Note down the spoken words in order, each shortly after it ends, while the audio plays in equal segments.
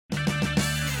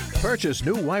Purchase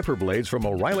new wiper blades from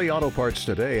O'Reilly Auto Parts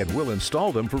today and we'll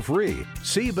install them for free.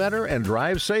 See better and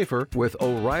drive safer with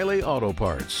O'Reilly Auto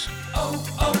Parts.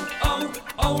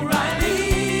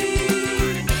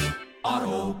 O'Reilly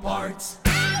Auto Parts.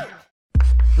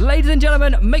 Ladies and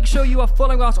gentlemen, make sure you are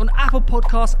following us on Apple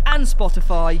Podcasts and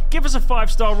Spotify. Give us a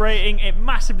 5-star rating. It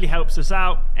massively helps us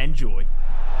out. Enjoy.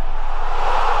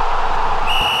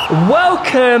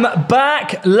 Welcome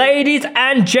back, ladies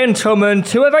and gentlemen,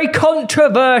 to a very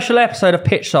controversial episode of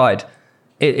Pitchside.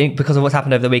 Because of what's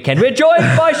happened over the weekend. We're joined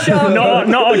by Sharky.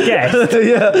 not a guest.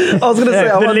 Yeah, I was going to say,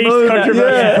 the least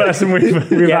controversial person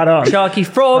we've had on. Sharky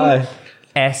from Hi.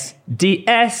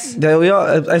 SDS. There we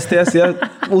are, STS, yeah.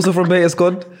 Also from Beta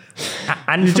Squad.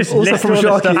 And You just Also list from all the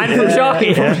Sharky. stuff. And from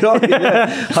Sharky. Sharky, yeah.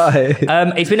 Hi.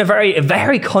 It's been a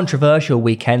very controversial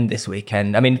weekend this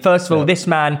weekend. I mean, first of all, this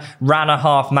man ran a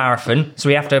half marathon, so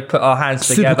we have to put our hands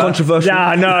Super together. controversial.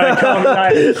 Nah, no, I can't.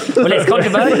 Well, it's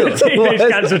controversial. Teenage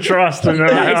Cancer Trust. And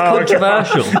It's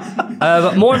controversial.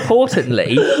 But more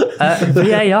importantly,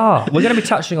 VAR. We're going to be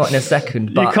touching on it in a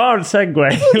second. But You can't segue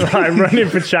like running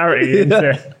for charity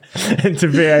into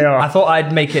VAR. I thought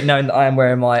I'd make it known that I am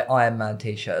wearing my Iron Man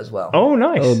t-shirt as well. Oh,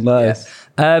 nice. Oh, nice.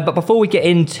 But before we get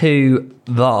into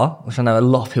VAR, which I know a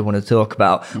lot of people want to talk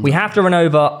about, we have to run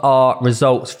over our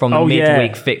results from the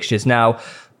midweek fixtures. Now,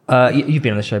 you've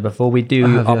been on the show before. We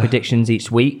do our predictions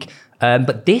each week.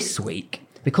 But this week,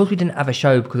 because we didn't have a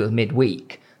show because it was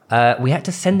midweek, we had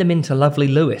to send them in to lovely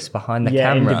Lewis behind the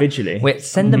camera. Individually. We had to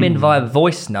send them in via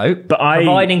voice note, But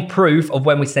providing proof of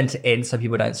when we sent it in so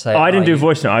people don't say, I didn't do a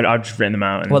voice note. I've just written them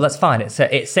out. Well, that's fine.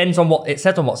 It sends on what it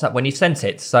said on WhatsApp when you sent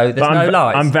it, so there's no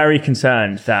lies. I'm very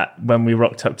concerned that when we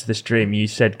rocked up to the stream, you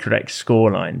said correct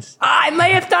score lines. I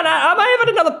may have done. I may have had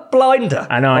another blinder.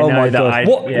 And I Oh know my that God. I...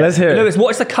 What, yeah. Let's hear it. Lewis,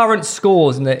 what is the current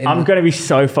scores in the? I'm going to be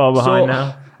so far behind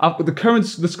now.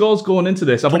 The scores going into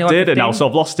this, I've 21-15? updated now, so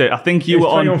I've lost it. I think you were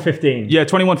on 21-15. Yeah,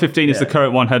 21-15 is the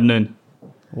current one heading in.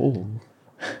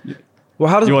 Well,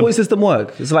 how does the You point want- system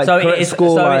work? It's like so correct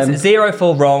score line. it's 0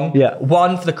 for wrong, Yeah.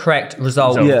 1 for the correct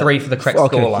result, Yeah. 3 for the correct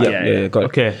Okay, score line. yeah, got it.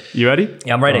 Okay, you ready?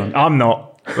 Yeah, I'm ready. I'm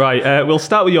not. Right, we'll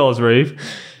start with yours, Reeve.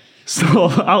 So,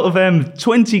 out of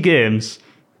 20 games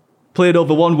played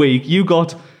over 1 week, you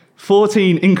got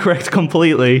 14 incorrect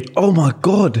completely Oh my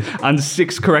God. and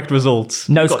 6 correct results.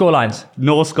 No Got score lines.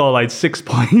 No scoreline, 6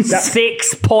 points.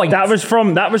 6 points. That was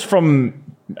from the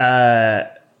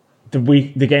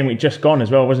game we just gone as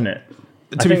well, wasn't it?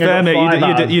 To be fair,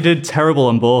 mate, you did terrible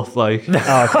on both. Like,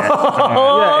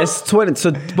 Yeah, it's 20.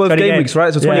 So both 20 game games. weeks,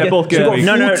 right? So 20 Yeah, games. both So you game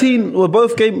got weeks. 14. Well,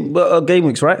 both game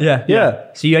weeks, right? Yeah.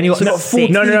 So you only got So not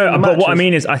 6. No, but what I matches.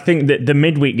 mean is, I think that the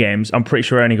midweek games, I'm pretty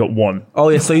sure I only got 1. Oh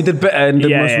yeah, so you did better in the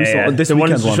most recent this The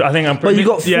weekend ones- one. I think I'm But pretty. you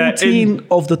got 14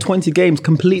 of the 20 games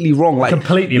completely wrong. Like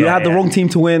Completely you wrong, had the yeah. wrong team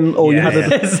to win, or you Yeah, had yeah.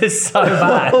 the. This is so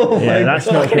bad. Yeah, that's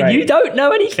not great. You don't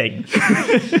know anything.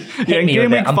 yeah, in me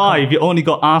game with it. week 5, you only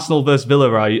got Arsenal versus Villa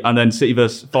right, and then City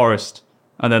versus Forest,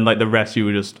 and then like the rest you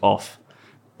were just off.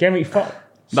 Game week 5.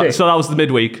 So that was the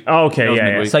midweek. Oh, okay, That was yeah.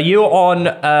 midweek. So you're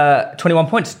on 21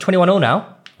 points, 21 all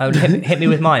now. Hit me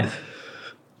with mine.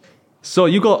 So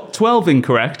you got 12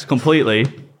 incorrect completely,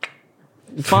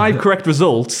 5 correct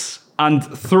results, and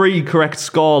 3 correct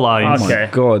score lines. Okay.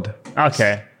 God.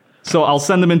 Okay. So I'll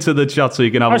send them into the chat so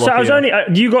you can have a look. So I was here. only.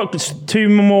 You got 2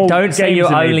 more. Don't say games you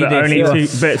than me, only but did only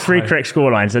this. 2, but 3 correct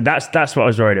score lines. So that's what I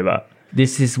was worried about.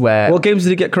 This is where. What games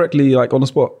did he get correctly, like on the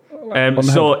spot?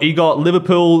 So he got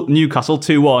Liverpool, Newcastle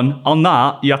 2-1. On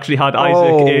that, he actually had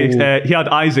Isaac. He had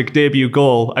Isaac debut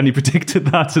goal, and he predicted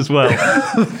that as well.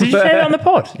 Did you say that on the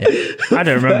pod? Yeah. I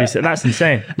don't remember. That's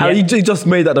insane. He just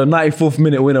made that the 94th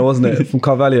minute winner, wasn't it, from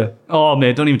Carvalho? Oh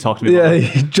mate, don't even talk to me. Yeah, About that.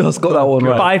 he just got that one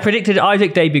But right. I predicted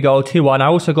Isaac debut goal 2-1. I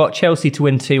also got Chelsea to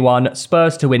win 2-1,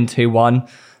 Spurs to win 2-1.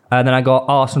 And then I got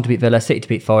Arsenal to beat Villa, City to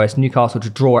beat Forest, Newcastle to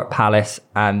draw at Palace,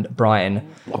 and Brighton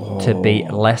to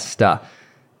beat Leicester.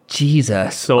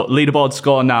 Jesus. So leaderboard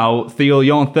score now. Theo,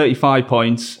 you're on 35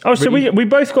 points. Oh, so we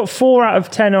both got 4 out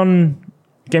of 10 on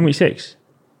game week 6.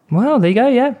 Well, there you go,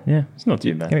 yeah. Yeah, it's not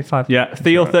too bad. Give me 5. Yeah,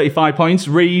 Theo 35 points.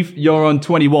 Reeve, you're on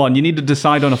 21. You need to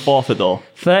decide on a forfeit though.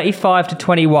 35 to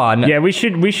 21. Yeah, we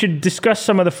should discuss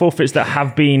some of the forfeits that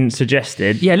have been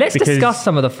suggested. Yeah, let's because- discuss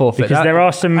some of the forfeits. because there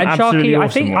are some and absolutely Sharky,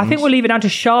 awesome I think ones. we'll leave it down to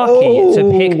Sharky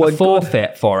to pick my a God.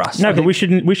 forfeit for us. No, but we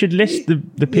should list the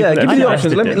people. Yeah, that give me the have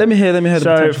options. suggested Let me hear the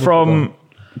So potential. from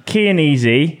Kian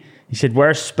Easy, he said,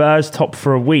 "Where's Spurs top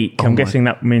for a week?" I'm guessing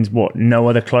that means what? No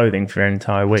other clothing for an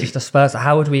entire week. Just the Spurs.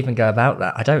 How would we even go about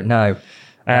that? I don't know.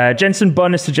 Jensen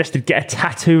Bunn has suggested get a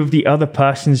tattoo of the other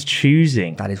person's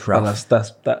choosing. That is Oh, rough.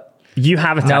 that's that. You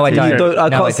have a tattoo. No, I don't. I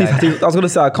No, can't I see don't. tattoos. I was gonna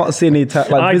say I can't see any I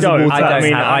visible don't.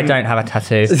 tattoos. I don't have a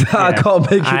tattoo. I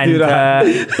can't make you do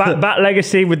that. Bat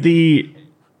Legacy with the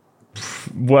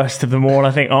worst of them all,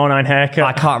 I think. R9 haircut.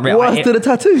 I can't really. Worse than a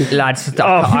tattoo. Lads,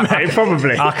 Mate,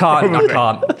 probably. I can't.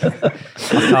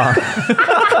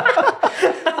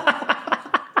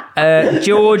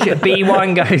 George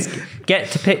B1 goes, get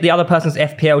to pick the other person's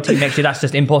FPL team next year. That's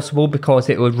just impossible because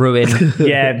it would ruin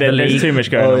Yeah, the league. there's too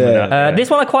much going on with that. This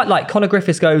one I quite like. Connor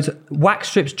Griffiths goes, wax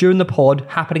strips during the pod,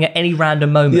 happening at any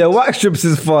random moment. Yeah, wax strips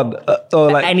is fun. At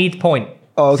any point.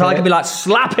 Oh, So I okay. could be like,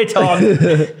 slap it on.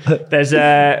 There's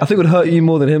I think it would hurt you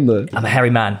more than him though. I'm a hairy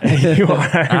man. you are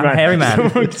I'm a hairy man.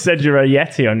 Someone said you're a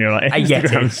Yeti on your like, A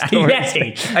Instagram Yeti. story. A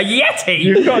Yeti. A Yeti.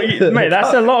 You've got, mate,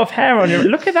 that's a lot of hair on your.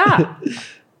 Look at that.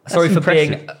 Sorry for impressive.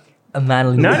 being a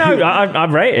manly No, man. I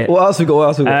rate it. What else we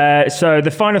got? So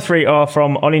the final three are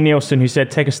from Ollie Nielsen, who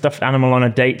said, take a stuffed animal on a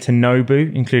date to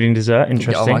Nobu, including dessert.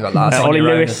 Interesting. Oh my God, that's on Ollie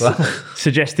your own Lewis as well.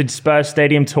 suggested Spurs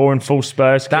Stadium tour and full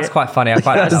Spurs kit. That's quite funny. I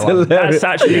quite like that one. hilarious.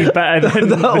 That's actually better than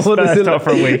the That one is Spurs top for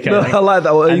a week. No, I think. I like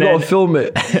that one. You And got to then- film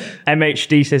it.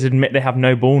 MHD says, admit they have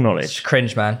no ball knowledge. It's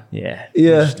cringe, man. Yeah.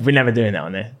 Yeah. We're never doing that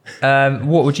on there.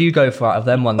 What would you go for out of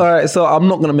them ones? All right, so I'm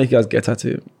not gonna make you guys get a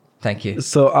tattoo. Thank you.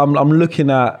 So I'm looking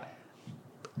at.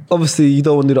 Obviously, you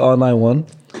don't want to do the R9 one.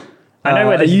 I know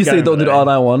where this you is say going, don't do the though.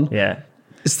 R9 one. Yeah.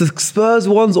 It's the Spurs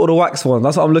ones or the wax one.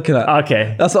 That's what I'm looking at.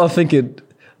 Okay. That's what I'm thinking.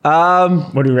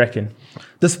 What do you reckon?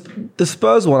 The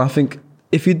Spurs one, I think,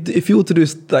 if you were to do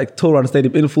like tour around the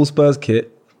stadium in a full Spurs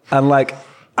kit and like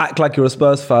act like you're a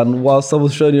Spurs fan while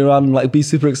someone's showing you around and like be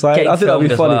super excited, Getting I think that'd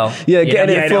be filmed funny. as well. Yeah, Yeah,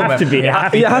 getting Yeah, it it filmed. has to be. It has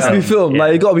to be Yeah, it has to be filmed. Yeah.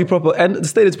 Like, it got to be proper. And the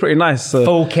stadium's pretty nice. So.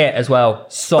 Full kit as well.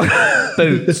 Socks,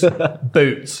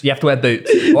 boots. You have to wear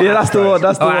boots. Or Yeah, that's the Astros. one.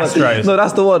 That's the Or one. Astros. No,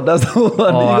 that's the one. That's the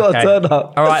one. Oh, You got to okay. turn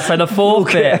up. All right, so the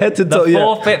forfeit, head to toe,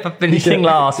 yeah. for finishing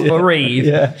last for Reeve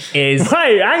is.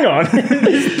 Hey, hang on.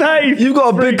 There's 30 You've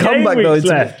got a big game comeback though. weeks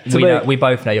left. We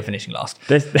both know you're finishing last.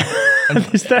 There's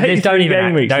 30 Don't even game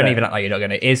act, weeks don't left. even act like you're not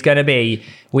going to. It's going to be.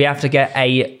 We have to get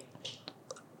a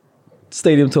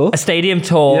Stadium tour. stadium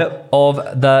tour Yep.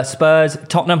 of the Spurs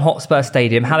Tottenham Hotspur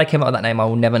Stadium. How they came up with that name, I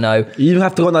will never know. You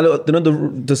have to go on that little,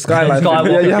 the skyline. Skywalk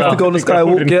Yeah, you as have well. to go on the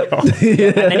skywalk. Yep.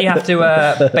 And then you have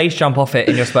to base jump off it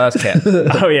in your Spurs kit.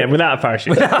 Oh, yeah, without a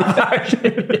parachute.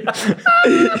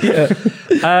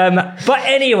 But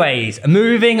anyways,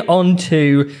 moving on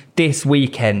to this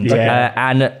weekend. Yeah.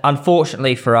 And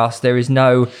unfortunately for us, there is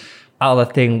no other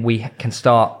thing we can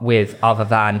start with other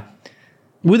than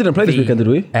We didn't play this weekend, did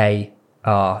we?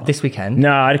 this weekend.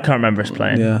 No, I can't remember us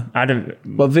playing. Yeah. I don't.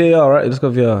 But VAR, right? Let's go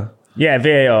VAR. Yeah,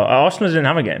 VAR. Arsenal didn't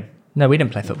have a game. No, we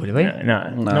didn't play football, did we? No,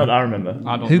 not that I remember.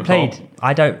 I don't Who recall. played?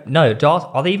 I don't know.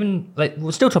 Are they even? Like,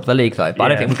 we're still top of the league though, but I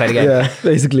don't Yeah. think we played a game. Yeah,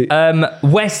 basically.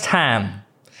 West Ham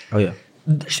oh yeah.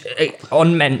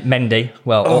 on Mendy.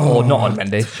 Well, or not on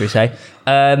Mendy, should we say?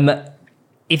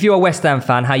 If you're a West Ham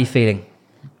fan, how are you feeling?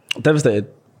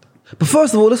 Devastated. But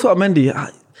first of all, let's talk about Mendy.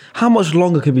 How much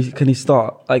longer can he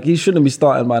start? Like, he shouldn't be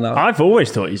starting by now. I've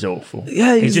always thought he's awful.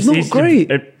 Yeah, he's not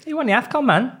great. He won the AFCON,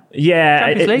 man. Yeah,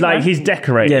 Champions League, like man. he's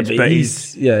decorated, yeah, but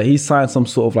he's signed some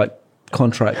sort of like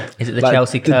contract. Is it the like,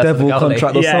 Chelsea the curse of devil the goalie?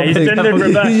 contract or Yeah, something? he's done the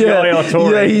reverse Yaya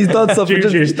Toure. Yeah, he's done something.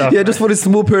 Juju Just, stuff. yeah, just for this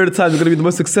small period of time, he's going to be the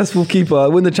most successful keeper,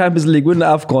 win the Champions League, win the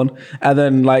AFCON, and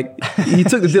then like he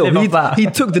took the deal. Live off that. He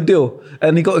took the deal,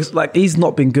 and he got like he's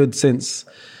not been good since.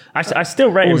 I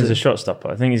still rate him as a shot stopper.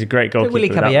 I think he's a great goalkeeper. Willie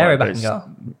with that Caballero one, back but in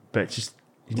goal. But just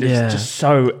he looks just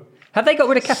so Have they got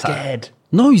rid of Kepa? scared.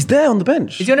 No, he's there on the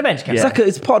bench. Is he on the bench, Kepa? It's like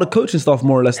it's part of the coaching staff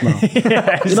more or less now.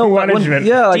 You know what? management.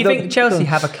 Yeah. Do Like you think Chelsea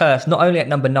have a curse not only at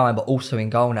number 9 but also in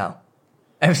goal now?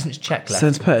 Ever since Czech left.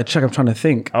 Since Petr Cech, I'm trying to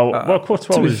think. Oh, well,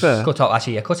 Courtois to be was. fair. Courtois,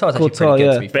 actually, yeah, Courtois was actually Courtois, pretty good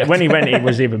yeah. to be fair. But when he went, he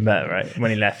was even better, right?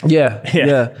 When he left. Yeah, Yeah.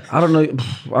 yeah. I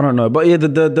don't know. But yeah,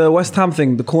 the West Ham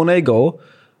thing, the Cornet goal,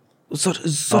 was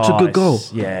such a good goal.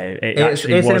 Yeah, It's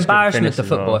an embarrassment to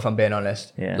football, if I'm being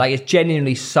honest. Yeah. Like, it's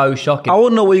genuinely so shocking. I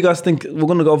want to know what you guys think. We're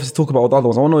going to obviously talk about the other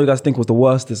ones. I want to know what you guys think was the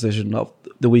worst decision of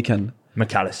the weekend.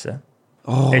 McAllister.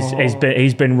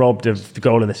 He's been robbed of the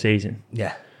goal of the season.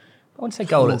 Yeah. I wouldn't say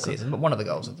goal of the season, but one of the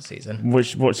goals of the season.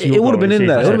 What's your It would goal have of been the in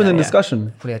there. It season? would have been in Yeah.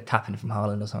 discussion. Probably a tap-in from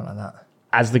Haaland or something like that.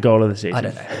 As the goal of the season. I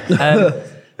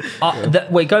don't know.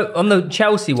 Wait, go on the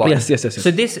Chelsea one. Yes. So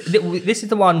this is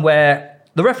the one where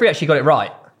the referee actually got it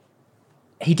right.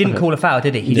 He didn't call a foul,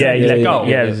 did he? He Yeah, let yeah, go.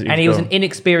 yeah, it was And he was goal. an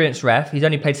inexperienced ref. He's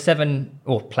only played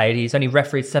he's only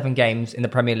refereed 7 games in the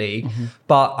Premier League. Mm-hmm.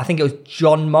 But I think it was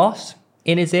John Moss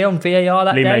in his ear on VAR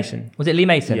that Lee day. Mason. Was it Lee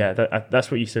Mason? Yeah, that's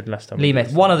what you said last time. Lee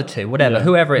Mason. One of the two, whatever, Yeah.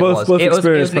 whoever it Both was. It was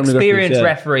experienced an Premier experienced referees, yeah.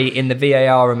 referee in the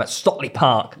VAR room at Stockley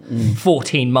Park,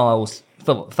 14 miles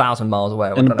 1,000 miles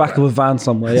away. In the back of a van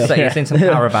somewhere. Yeah. So it's in some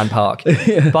caravan park.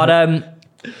 But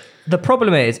the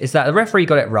problem is that the referee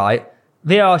got it right.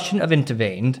 VAR shouldn't have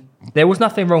intervened. There was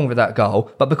nothing wrong with that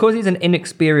goal. But because he's an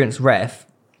inexperienced ref,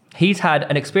 he's had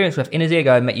an experienced ref in his ear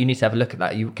going, mate, you need to have a look at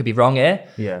that. You could be wrong here.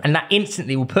 Yeah. And that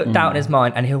instantly will put doubt in his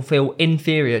mind and he'll feel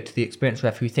inferior to the experienced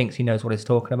ref who thinks he knows what he's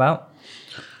talking about.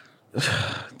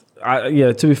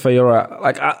 To be fair, you're right.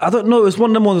 Like, I don't know. It's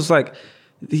one of them ones that's like,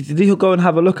 did he go and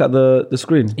have a look at the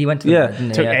screen? He went to the didn't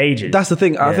he? Took ages. That's the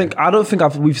thing. I don't think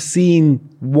we've seen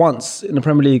once in the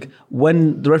Premier League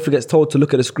when the referee gets told to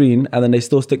look at the screen and then they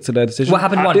still stick to their decision. What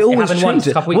happened once? They It always happened change once,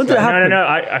 it. a couple weeks When did it ago. happen?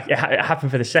 No. It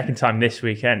happened for the second time this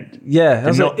weekend. Yeah,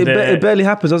 it barely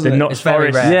happens, doesn't The it? Notts It's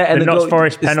very Forest, rare. Yeah, and the the Notts goal-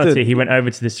 Forest it penalty. stood. He went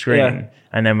over to the screen Yeah.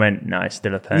 and then went, no, it's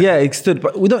still a penalty. Yeah, it stood,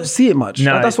 but we don't see it much.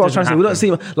 No, That's it what I was trying to say. We don't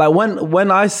doesn't see it. Like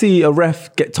when I see a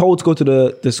ref get told to go to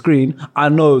the screen, I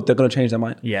know they're going to change their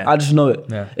mind. Yeah. I just know it.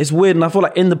 Yeah. It's weird, and I feel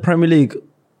like in the Premier League,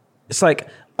 it's like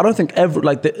I don't think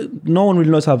no one really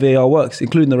knows how VAR works,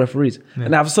 including the referees.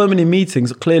 And they have so many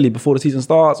meetings clearly before the season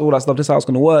starts, all that stuff. This is how it's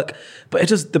going to work, but it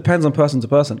just depends on person to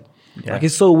person. Yeah. Like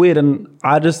it's so weird, and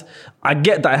I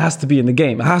get that it has to be in the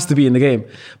game. It has to be in the game,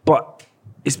 but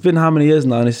it's been how many years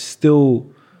now, and it's still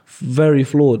very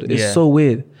flawed. It's Yeah. so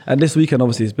weird. And this weekend,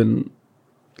 obviously, it's been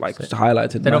like just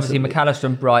highlighted. Then obviously massively. McAllister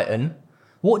and Brighton.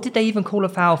 What did they even call a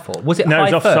foul for? Was it No,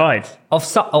 it high was foot? offside.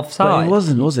 But Offside. it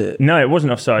wasn't, was it? No, it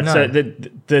wasn't offside. No.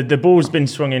 So the ball's been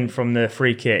swung in from the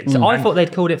free kick. So I thought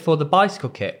they'd called it for the bicycle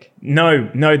kick. No,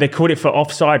 they called it for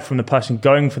offside from the person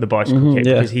going for the bicycle kick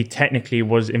yeah. because he technically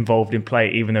was involved in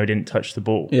play even though he didn't touch the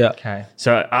ball. Yeah. Okay.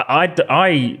 So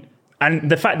I and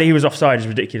the fact that he was offside is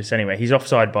ridiculous anyway. He's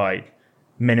offside by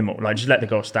minimal, like just let the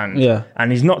goal stand. Yeah.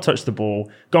 And he's not touched the ball,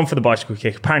 gone for the bicycle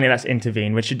kick. Apparently that's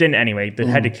intervened, which it didn't anyway. The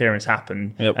headed clearance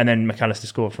happened, Yep. and then McAllister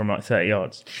scored from like 30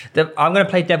 yards. I'm going to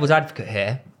play devil's advocate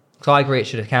here because I agree it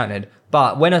should have counted.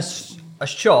 But when a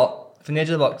shot from the edge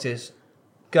of the box is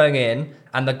going in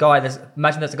and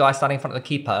imagine there's a guy standing in front of the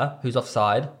keeper who's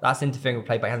offside, that's interfering with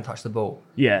play but he hasn't touched the ball.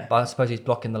 Yeah. But I suppose he's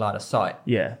blocking the line of sight.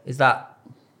 Yeah. Is that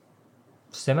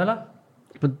similar?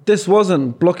 But this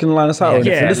wasn't blocking the line of sight. or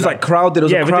anything. Yeah. This is like crowded. It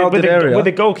was a with the- crowded with the, area. With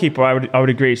the goalkeeper, I would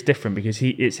agree it's different because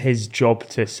it's his job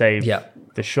to save Yeah.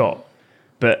 the shot.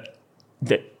 But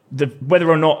the whether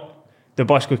or not the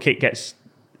bicycle kick gets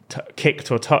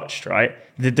kicked or touched, right?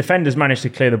 The defenders managed to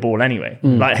clear the ball anyway.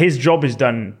 Like his job is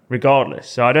done regardless.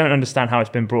 So I don't understand how it's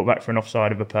been brought back for an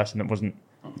offside of a person that wasn't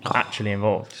actually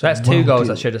involved. So that's two goals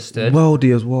that should have stood.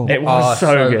 Worldy as well. It was Oh,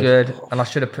 so good. And I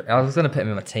was going to put him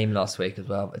in my team last week as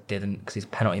well, but didn't because he's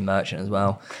penalty merchant as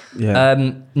well.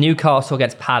 Yeah. Newcastle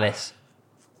against Palace,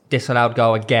 disallowed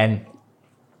goal again.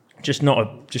 Just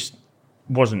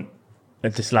wasn't a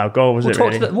disallowed goal, was it?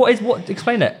 Really?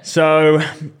 Explain it. So,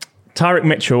 Tyrick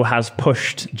Mitchell has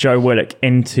pushed Joe Willock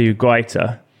into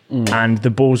Guaita, and the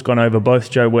ball's gone over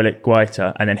both Joe Willock,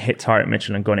 Guaita, and then hit Tyrick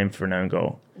Mitchell and gone in for an own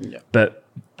goal. Yeah. But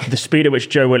the speed at which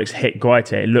Joe Willock's hit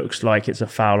Guaita, it looks like it's a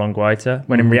foul on Guaita,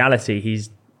 when in reality he's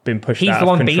been pushed He's out the of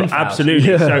one control. being fouled.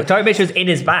 Absolutely. So, Tyrick Mitchell's in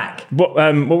his back. what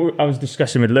I was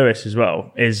discussing with Lewis as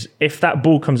well is if that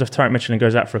ball comes off Tyrick Mitchell and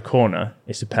goes out for a corner,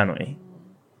 it's a penalty.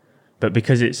 But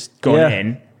because it's gone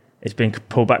in, it's been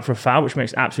pulled back for a foul, which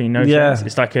makes absolutely no sense.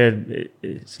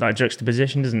 It's like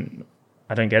juxtaposition,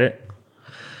 I don't get it.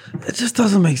 It just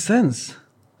doesn't make sense.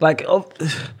 Like,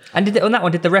 And on that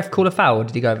one, did the ref call a foul or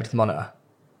did he go over to the monitor?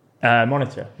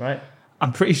 Monitor, right?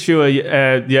 I'm pretty sure,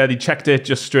 they checked it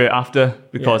just straight after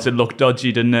because it looked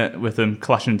dodgy, didn't it, with him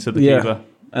clashing to the keeper.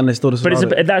 And they still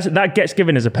disallowed it. That gets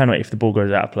given as a penalty if the ball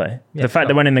goes out of play. Yeah, the fact sure.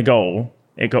 that went in the goal,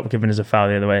 it got given as a foul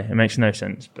the other way. It makes no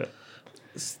sense. But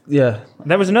Yeah.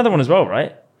 there was another one as well,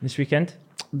 right? This weekend.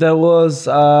 There was...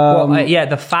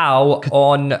 the foul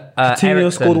on Coutinho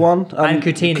Eriksen. scored one. And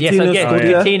Coutinho. Coutinho scored,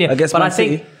 Coutinho. against But Man I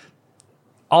think City.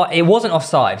 it wasn't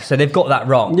offside, so they've got that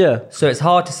wrong. Yeah. So it's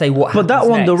hard to say what But happens that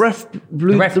one, next.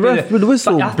 the ref blew the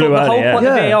whistle. But I thought Blew the early, whole yeah. point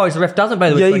of Yeah. VAR is the ref doesn't blow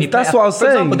the Yeah, whistle. when you that's play. what I was For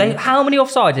example, saying. how many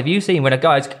offsides have you seen when a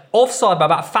guy's offside by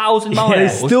about 1,000 miles They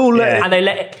still let it- and they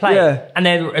let it play Yeah. and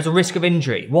there's a risk of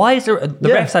injury? Why is there... The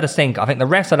Yeah. refs had a stinker. I think the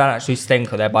refs had an actual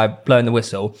stinker there by blowing the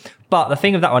whistle. But the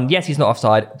thing of that one, yes, he's not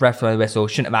offside. Refs blowing the whistle.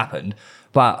 Shouldn't have happened.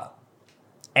 But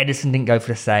Edison didn't go for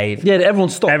the save. Yeah, everyone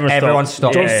stopped. Everyone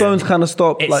stopped. John Yeah. Stones kind of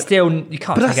stopped. It's like, still, you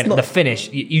can't But take that's it. not- The finish,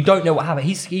 you don't know what happened.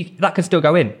 That can still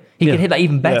go in. He Yeah. could hit that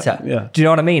even better. Yeah. Do you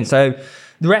know what I mean? So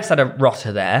the rest had a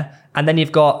rotter there. And then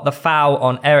you've got the foul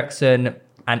on Eriksen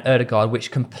and Ødegaard,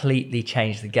 which completely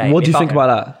changed the game. what do you think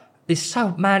about that?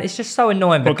 It's just so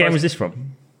annoying. What game because- was this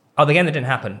from? Oh, the game that didn't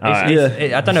happen.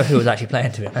 right. I don't know who was actually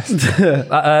playing, to be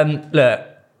honest. Look,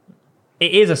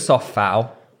 it is a soft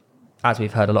foul. as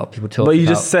we've heard a lot of people talk about. But you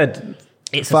just said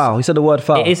it's foul. You said the word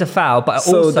foul. It is a foul, but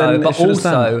So then it shouldn't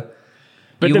stand.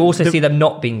 you also see them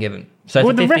not being given. So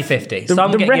it's a 50-50.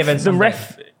 Some get given, some the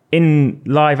ref in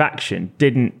live action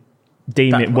didn't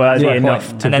deem it worthy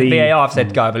enough to and then be. VAR have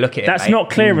said, go have a look at it. That's mate. not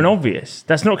clear and obvious.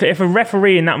 That's not clear. If a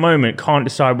referee in that moment can't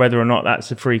decide whether or not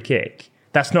that's a free kick,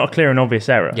 that's not a clear and obvious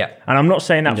error. Yeah. And I'm not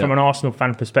saying that from an Arsenal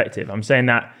fan perspective. I'm saying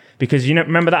that because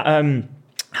remember that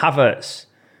Havertz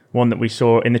one that we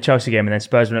saw in the Chelsea game, and then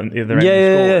Spurs went at the other end.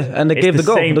 Yeah. And they gave the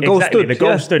goal. The goal stood. The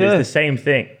goal stood. It's the same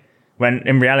thing. When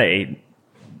in reality,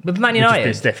 but Man United,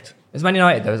 it's Man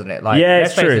United though, isn't it? Like,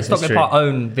 it's true. Stockley Park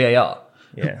own VAR.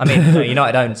 Yeah. I mean,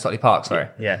 United own Stockley Park. Sorry.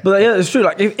 Yeah. But it's true.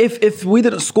 Like if we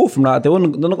didn't score from that, they're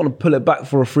not going to pull it back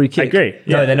for a free kick. I agree.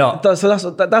 Yeah. No, they're not. So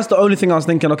that's the only thing I was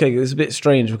thinking. Okay, it's a bit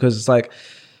strange because it's like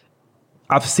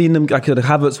I've seen them. Like the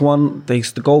Havertz one,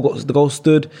 the goal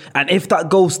stood, and if that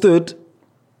goal stood,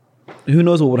 who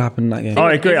knows what would happen in that game?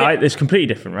 I agree. It's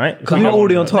completely different, right? Because we were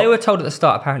already on top. They were told at the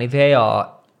start, apparently,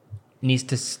 VAR needs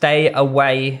to stay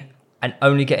away and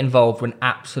only get involved when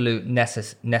absolute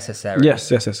necessary.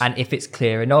 Yes. And if it's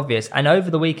clear and obvious. And over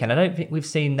the weekend, I don't think we've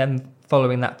seen them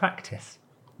following that practice.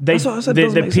 That's what I said, the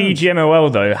doesn't make sense.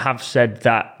 PGMOL, though, have said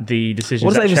that the decisions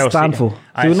What does that at even Chelsea... stand for?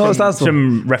 Do you know what it stands for?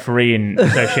 Some refereeing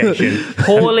association.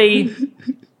 Poorly...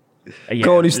 Yeah.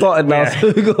 Go on, you started now. Yeah.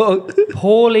 So go on.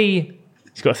 Poorly...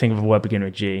 He's got to think of a word beginning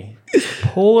with G.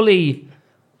 Poorly...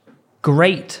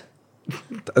 Great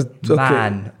Okay.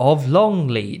 man of long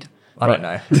lead. I don't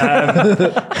know.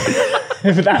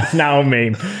 That's now a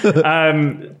meme.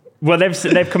 Well,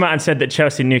 they've come out and said that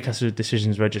Chelsea and Newcastle's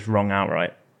decisions were just wrong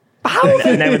outright.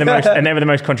 And they were the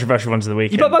most controversial ones of the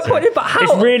weekend. But my point is, but how?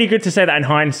 It's really good to say that in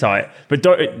hindsight, but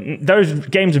those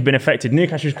games have been affected.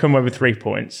 Newcastle should come away with 3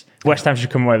 points. West Ham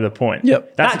should come away with a point.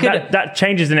 Yep. That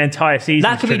changes an entire season.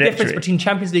 That could be the difference between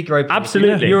Champions League Europa League,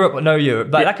 Absolutely. Europe or no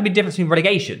Europe. Like, that could be the difference between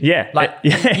relegation. Yeah. Like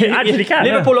It actually can.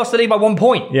 Liverpool lost the league by 1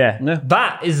 point. Yeah.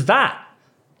 That is that.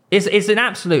 It's an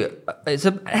absolute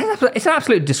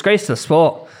disgrace to the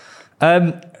sport.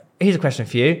 Here's a question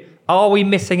for you. Are we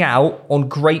missing out on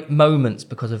great moments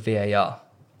because of VAR?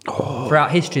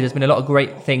 Throughout history, there's been a lot of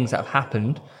great things that have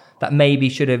happened that maybe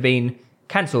should have been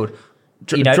cancelled.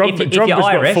 You know, if you're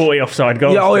Irish, got 40 offside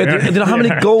goals. Do you know how many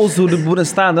goals wouldn't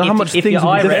stand? And how much things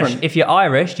would be different? If you're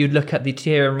Irish, you'd look at the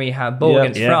Thierry Henry ball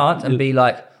against France and be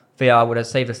like, VAR would have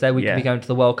saved us there. We could be going to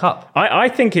the World Cup. I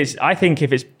think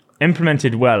if it's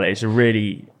implemented well, it's a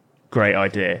really great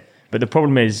idea. But the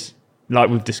problem is, like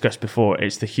we've discussed before,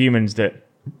 it's the humans that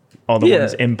are the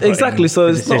ones inputting exactly. So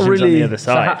the it's not decisions really. on the other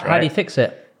side. How do you fix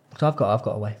it? So I've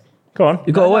got a way. Go on.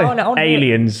 You got away.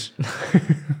 Aliens.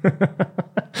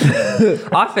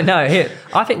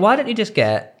 I think why don't you just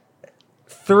get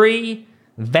 3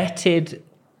 vetted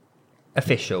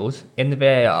officials in the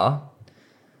VAR,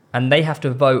 and they have to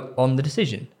vote on the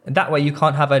decision, and that way you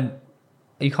can't have a.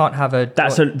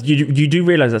 You do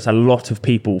realise that's a lot of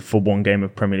people for one game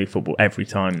of Premier League football every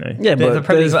time, though. Yeah, The but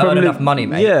Premier there's League earn Premier enough League- money,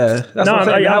 mate. Yeah, that's No, what I'm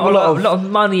saying. you You have a lot of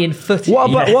money in footy.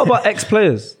 What about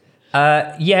ex-players?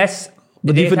 Yes.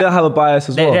 But do you think they'll have a bias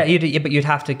as well? But you'd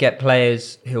have to get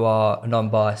players who are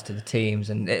non-biased to the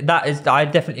teams, and that is. I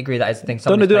definitely agree that is the thing.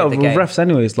 Don't they do that with the game. refs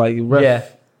anyways? Like Yeah,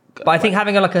 but I think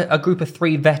having a group of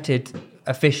 3 vetted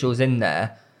officials in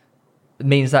there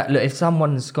means that look, if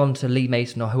someone's gone to Lee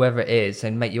Mason or whoever it is,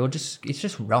 and mate, it's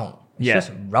just wrong. It's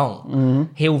just wrong.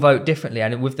 Mm-hmm. He'll vote differently,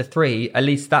 and with the 3, at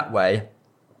least that way,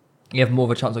 you have more of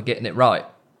a chance of getting it right,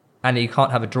 and you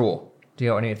can't have a draw. Do you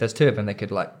know what I mean? If there's 2 of them, they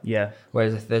could Yeah.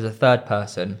 Whereas if there's a third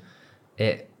person,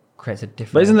 it creates a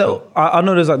different. But isn't there? I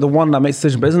know there's like the one that makes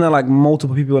decision, but isn't there like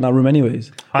multiple people in that room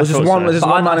anyways? There's just thought one. so. There's just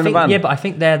But one man in the van. Yeah, but I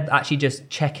think they're actually just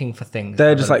checking for things.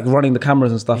 They're just like running the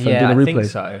cameras and stuff and yeah, I doing the think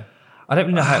replays. so. I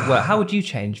don't know how it works. How would you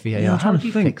change VAR? Yeah, I'm how trying would to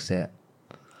you think. fix it?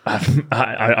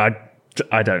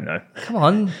 I don't know. Come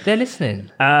on, they're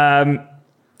listening.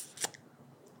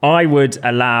 I would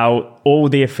allow all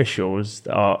the officials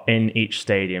that are in each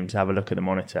stadium to have a look at the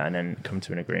monitor and then come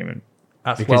to an agreement.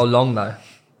 That's long though.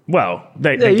 Well,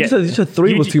 Yeah, you said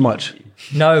 3 was too much.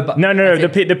 No, but No. I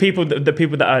think- The people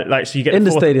that are like, so you get In the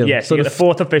fourth, stadium. Yeah, So you the get the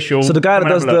 4th official. So the guy that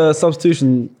come and does have a look. the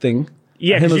substitution thing.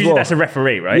 Yeah, him because as usually well. that's a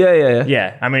referee, right? Yeah.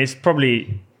 Yeah, I mean, it's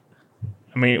probably.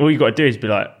 I mean, all you got to do is be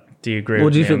like, "Do you agree?" What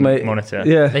with do you me think, on mate? Monitor.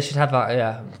 Yeah. they should have that.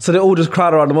 Yeah. So they all just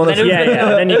crowd around the monitor. Yeah, yeah.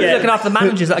 Then you Who's get. looking after the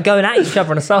managers that are going at each other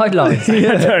on the sidelines? I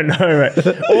don't know. Right?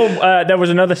 Or there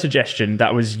was another suggestion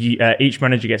that was each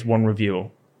manager gets 1 review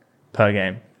per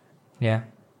game. Yeah.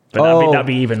 But that'd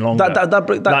be even longer. That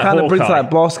Like kind of brings to Hawkeye. like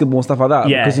basketball and stuff like that.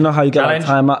 Yeah. Because you know how you get like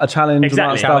Challenge. a challenge and all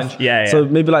that Exactly. stuff. Yeah, yeah. So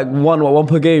maybe like one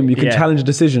per game, you can Yeah. challenge a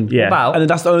decision. Yeah. About- And then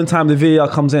that's the only time the VAR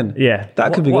comes in. Yeah.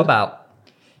 That could be What good. about?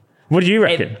 What do you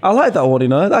reckon? I like that one,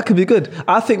 that could be good.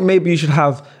 I think maybe you should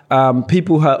have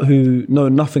people who know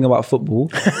nothing about football,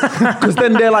 because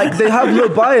then they have no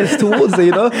bias towards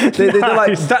it, They're like,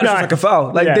 Nice, that's just like a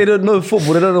foul. Like Yeah. they don't know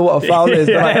football, they don't know what a foul is.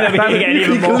 They're Yeah, like, we can get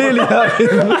even he more. clearly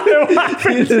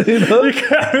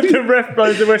The ref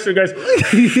blows the whistle and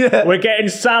goes, yeah. we're getting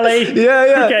Sally. Yeah,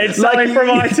 yeah. We're getting Sally Like, from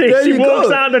IT. there She you walks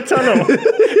go. out the tunnel,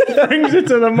 brings it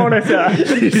to the monitor.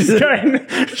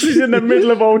 She's in the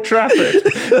middle of Old Trafford.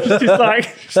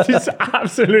 She's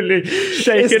absolutely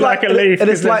shaking like a leaf. and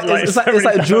it's like it's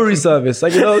like jury service.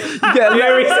 Like, you get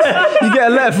a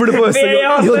letter through the post.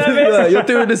 VAR service. You're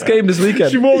doing this game this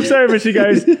weekend. She walks over, she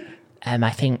goes, I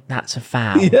think that's a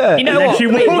foul. Yeah. You know and what? she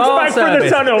Wait, walks VAR back through the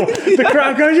service. tunnel. The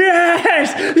crowd goes,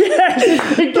 yes.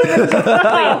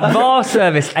 VAR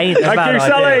service ain't a Thank bad you, idea.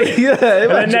 Sally. Yeah, And then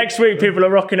imagine. next week, people are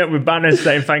rocking up with banners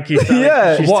saying "Thank you, Sally."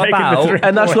 Yeah. She's What taken the about- 3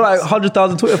 And that's for like points.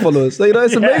 100,000 Twitter followers. So,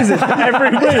 it's amazing. every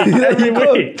week. There Every you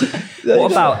go. week.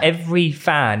 What about every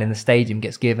fan in the stadium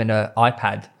gets given an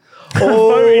iPad?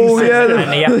 Oh, yeah.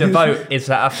 And you have to vote, is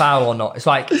that a foul or not? It's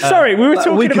like... Sorry, we were Like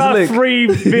talking weakest about link. 3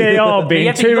 VAR You being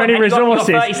have to- too you got- many you got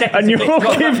 30 resources, seconds and to you're pick-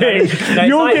 no, giving it's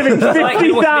you're like- giving it's like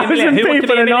who wants to be a 50,000 millionaire? Who wants to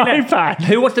people be a an millionaire? iPad.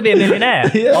 Who wants to be a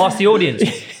millionaire? Yeah. Ask the audience.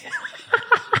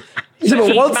 You know,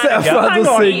 Each one set of manager- fans hang will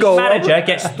on, say Each go. manager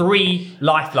gets 3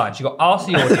 lifelines. You've got ask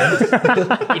the audience.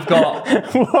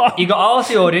 You've got ask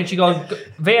the audience. You've got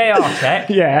VAR check.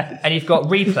 Yeah. And you've got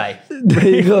replay. There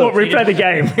you go. What, replay the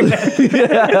game?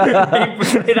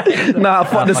 Nah,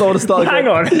 fuck this all to start Hang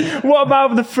again. on. What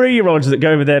about the 3-year-olds that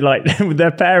go with their with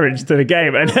their parents to the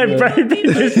game and then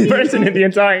just pressing it the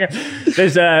entire game?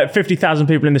 There's 50,000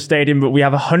 people in the stadium, but we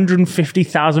have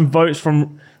 150,000 votes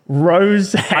from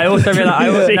Rose. I also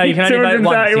realised no, you can only vote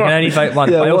once. You can only vote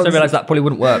once. Yeah, but I also once. realised that probably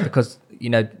wouldn't work because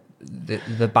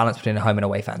the balance between home and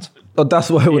away fans. Oh, that's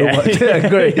why it would have worked. Yeah,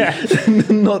 great.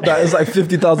 Not that. It's like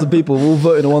 50,000 people all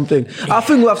voting on one thing. I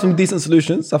think we'll have some decent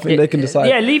solutions. I think they can decide.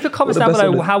 Yeah, leave a comment what the down best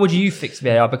below. one is. How would you fix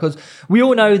VAR? Because we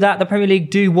all know that the Premier League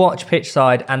do watch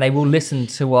Pitchside and they will listen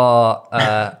to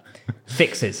our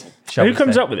fixes. shall Who we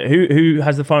comes say. up with it? Who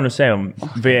has the final say on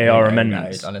VAR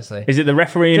amendments? knows, honestly. Is it the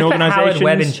refereeing Just put organisations? Howard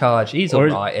Webb in charge. He's Or all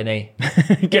is- right, isn't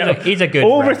he? He's a good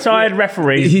All ref. retired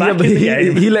referees back but in the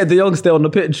game. he let De Jong stay on the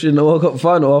pitch in the World Cup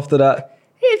final after that.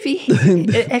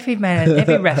 Every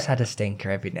ref's had a stinker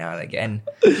every now and again.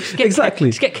 Just get, Exactly.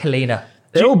 Just get Kalina.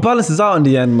 It all balances out in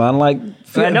the end, man. Like, Not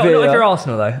if you're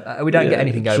Arsenal, though. We don't get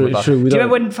anything true, going with us. true, Do we you don't.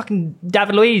 remember when fucking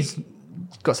David Luiz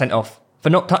got sent off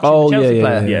for not touching Oh, the yeah, Chelsea yeah,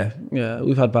 player? yeah, yeah.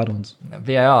 We've had bad ones.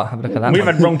 VAR, have a look at that. We've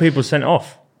one. had wrong people sent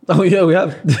off. Oh, yeah, we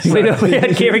have. we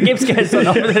had Kieran Gibbs get sent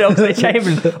off and then Oxlade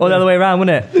Chamberlain, or the other way around,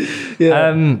 wasn't it?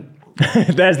 Yeah.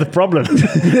 There's the problem. You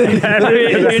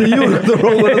were the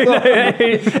wrong one as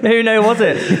well. Who know was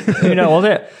it? Who know was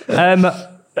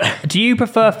it? Do you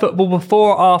prefer football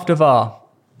before or after VAR?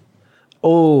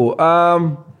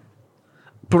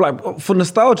 But like for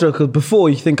nostalgia, because before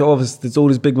you think of obviously there's all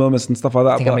these big moments and stuff like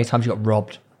that. Think how but- many times you got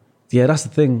robbed. Yeah, that's the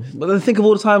thing. But then think of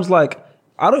all the times, like,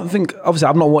 I don't think, obviously,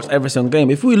 I've not watched every single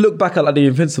game. If we look back at like the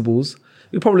Invincibles,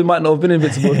 we probably might not have been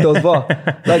invincible if there was VAR.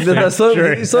 Like,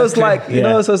 true. so it's like, you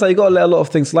know, so it's like you got to let a lot of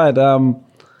things slide.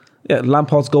 Yeah,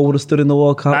 Lampard's goal would have stood in the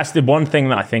World Cup. That's the one thing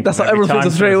that I think. That's of like every everyone thinks time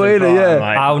of straight someone away, says yeah.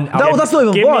 VAR, like, That's not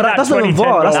even give me VAR. That's not even 2010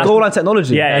 VAR. That's goal. goal line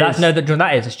technology. Yeah, That's no,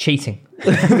 that is. It's cheating.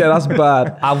 Yeah, that's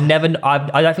bad. I don't think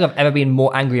I've ever been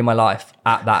more angry in my life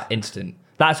at that instant.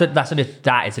 That is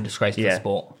a disgrace to the Yeah.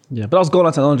 sport. Yeah, but that was goal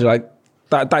line technology. Like,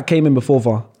 that came in before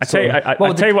VAR. I tell you, I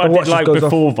Well, tell you what I the watch did just like goes off.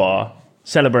 before VAR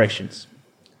celebrations.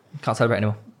 Can't celebrate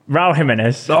anymore. Raul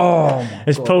Jimenez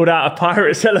has pulled out a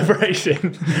pirate celebration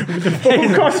with the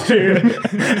full costume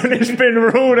and it's been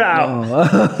ruled out.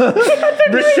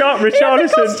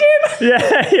 Richarlison,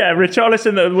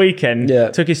 Richarlison at the weekend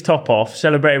took his top off,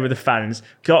 celebrated with the fans,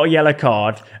 got a yellow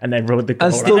card, and then ruled the goal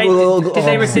And still out. Did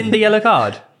they rescind the yellow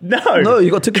card? No,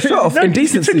 you got took your shirt off. No,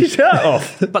 Indecency. He took his shirt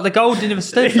off. But the goal didn't even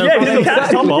stood. So Yeah,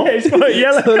 probably- he's got a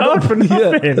yellow card for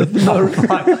nothing.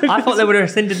 I thought they would have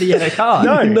rescinded the yellow card.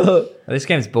 No. No. This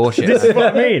game's bullshit. This is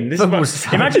what I mean. This is Football's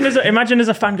what, imagine as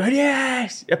a fan going,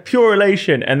 yes, a pure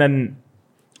elation, and then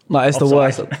No, it's the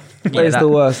worst. Offside. It's the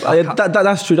worst.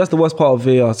 That's true. That's the worst part of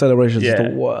VAR celebrations. It's Yeah.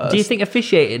 the worst. Do you think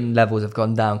officiating levels have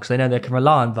gone down because they know they can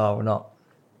rely on VAR or not?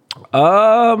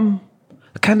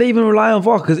 Can they even rely on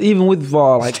VAR? Because even with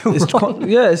VAR, like Still it's wrong.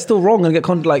 it's still wrong and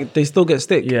they still get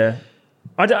stick. yeah.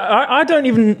 I don't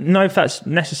even know if that's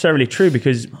necessarily true,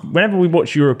 because whenever we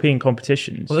watch European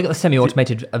competitions... Well, they've got the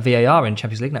semi-automated VAR in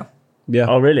Champions League now. Yeah.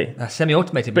 Oh, really?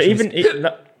 Semi-automated. But even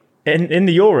in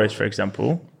the Euros, for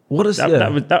example,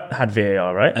 that had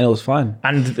VAR, right? And it was fine.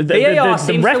 And the VAR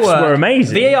seems refs to work. were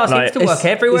amazing. VAR seems to work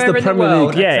everywhere it's the in the Premier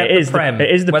world. League. Yeah, except it is the Prem.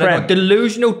 it is the where Prem. they've got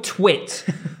delusional twit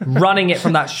running it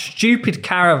from that stupid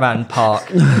caravan park.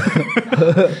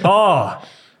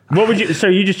 What would you? So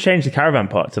you just changed the caravan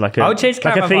park to like a? I would change the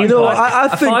caravan theme park. park. I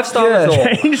A think 5-star resort.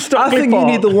 Change I Stockley think you Park.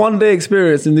 need the 1-day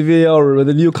experience in the VAR room, and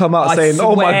then you come out saying,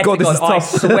 "Oh my God, this is I tough."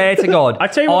 swear to God, I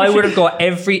tell you what, I would have got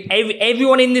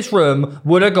everyone in this room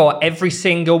would have got every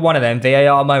single one of them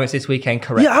VAR moments this weekend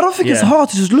correct. Yeah, I don't think it's Yeah. hard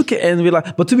to just look at it and be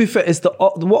like. But to be fair, it's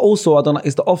what also I don't like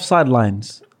is the offside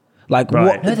lines. Like Right.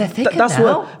 what? No, they're thicker that's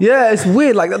now. what. Yeah, it's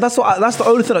weird. Like that's the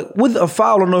only thing. Like, with a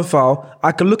foul or no foul,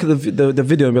 I can look at the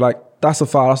video and be like, "That's a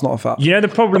foul. That's not a foul." You know the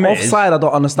problem The is offside. I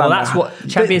don't understand. Well, that's what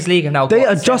Champions League have now They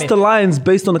got. adjust the lines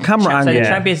based on the camera So angle. the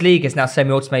Champions League is now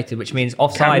semi-automated, which means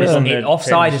offside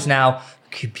Cameras is now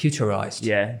computerized.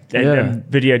 Yeah, Yeah.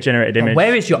 video generated image.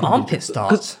 Where is your armpit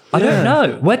starts? I don't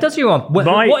know. Where does your armpit?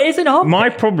 What is an armpit? My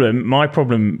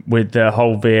problem with the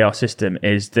whole VAR system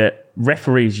is that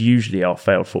referees usually are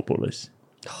failed footballers.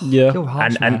 Yeah. You're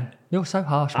harsh, and- man. You're so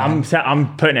harsh, man.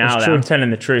 I'm putting it out there. true. I'm telling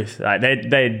the truth. Like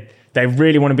they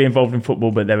really want to be involved in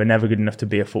football, but they were never good enough to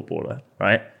be a footballer.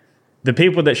 Right? The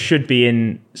people that should be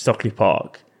in Stockley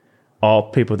Park are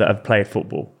people that have played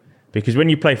football, because when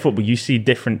you play football, you see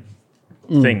different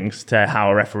things to how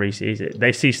a referee sees it.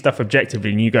 They see stuff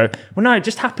objectively, and you go, "Well, no, it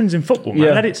just happens in football, man.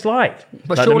 Yeah. Let it slide."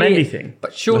 But like surely, the Mendy thing.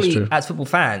 but surely, true. as football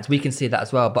fans, we can see that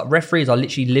as well. But referees are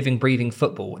literally living, breathing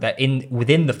football. They're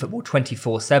within the football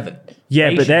 24/7. Yeah,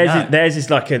 They but should know. theirs is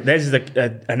like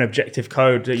an objective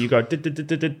code that you go,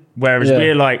 whereas Yeah.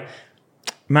 we're like,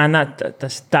 man,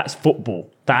 that's football.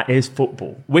 That is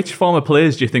football. Which former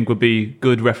players do you think would be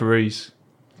good referees?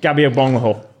 Gabby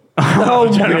Ogbonlahor. Oh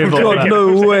my God,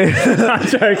 no way. I'm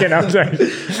joking.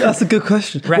 That's a good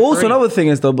question. But Referee. also another thing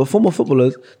is though, but former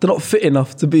footballers, they're not fit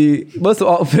enough to be. Most of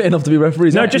them aren't fit enough to be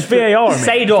referees. No, just VAR. I mean.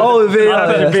 Seydorf. Oh, VAR,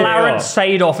 I put yeah. Clarence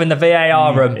Seydorf in the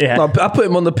VAR room. Yeah. No, I put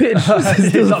him on the pitch. He's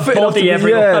not not fit enough to body be,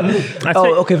 everyone. yeah.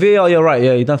 Oh, okay, VAR, you're right.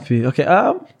 Yeah, you'd have to be. Okay,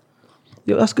 yeah,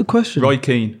 that's a good question. Roy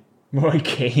Keane. Roy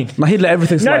Keane. Now he'd let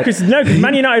everything No, slide. because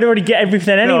Man United already get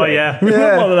everything anyway. Oh, yeah. We wouldn't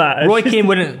Yeah. bother that. Roy Keane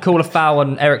wouldn't call a foul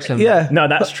on Ericsson. Yeah. No,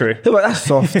 that's true. Yeah, but that's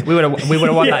soft. We would have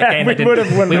won Yeah, that game. we would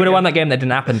have won We that would have game. won that game. That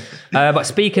didn't happen. But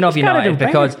speaking of kind of United, a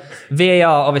because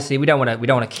VAR, obviously, we don't want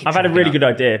to keep. I've had a talking really up. good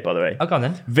idea, by the way. Oh, go on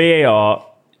then. VAR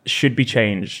should be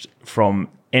changed from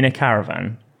in a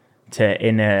caravan to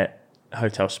in a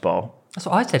hotel spa. That's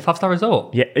what I said. 5-star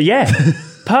resort. Yeah,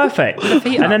 perfect.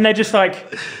 feet up. And then they're just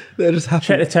like, They're just happy.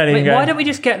 check the telly Wait, and go, why don't we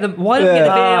just get them? Why don't we get the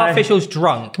VAR Aye. officials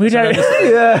drunk? We don't.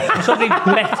 Something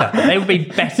better. They would be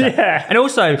better. Yeah. And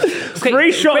also,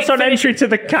 Three shots on entry to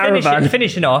the caravan.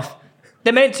 Finishing off,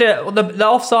 they're meant to the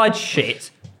offside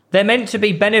shit. They're meant to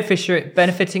be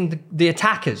benefiting the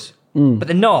attackers, but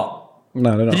they're not.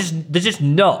 No, they're not. They're just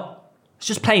not. It's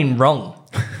just plain wrong.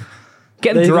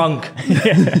 Get them They- drunk.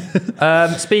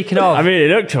 Speaking of, I mean, it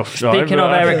looked tough. speaking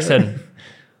of Ericsson,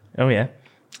 Oh, yeah.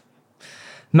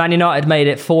 Man United made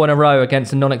it 4 in a row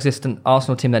against a non-existent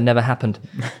Arsenal team that never happened.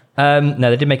 No,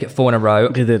 they did make it 4 in a row.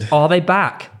 They did. Are they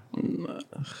back?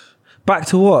 Back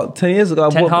to what? 10 years ago?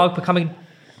 Ten What- Hag becoming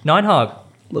 9 Hag.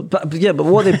 Yeah, but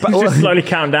what are they back? Just slowly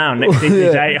count down. Next thing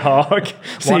is Yeah. 8 Hog.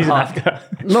 Season Hog. after.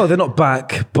 No, they're not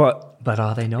back, but But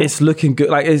are they not? it's looking good.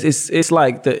 Like it's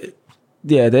like the.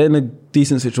 Yeah, they're in a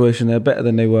decent situation. They're better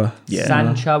than they were. Yeah.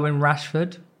 Sancho and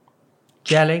Rashford,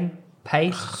 gelling,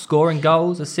 pace, scoring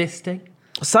goals, assisting.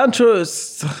 Sancho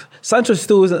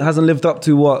still hasn't lived up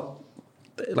to what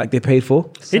like they paid for.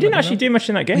 He didn't actually do much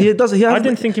in that game. He doesn't. He I hasn't,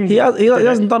 didn't think him. he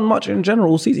hasn't done much in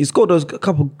general all season. He scored those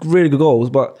couple really good goals,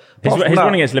 but His apart from that-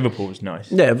 run against Liverpool was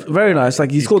nice. yeah, very nice. Like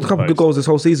he scored a couple good goals this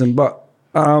whole season, but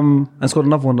and scored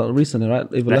another one recently, right?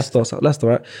 Either Leicester,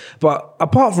 right? But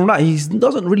apart from that, he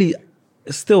doesn't really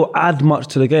still add much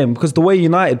to the game because the way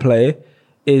United play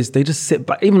is they just sit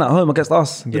back, even at home against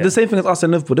us. Yeah. The same thing as us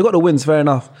and Liverpool. They got the wins, fair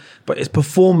enough, but it's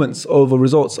performance over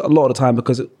results a lot of the time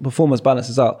because performance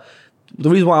balances out. The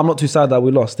reason why I'm not too sad that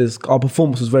we lost is our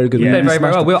performance was very good. Yeah. We Very, very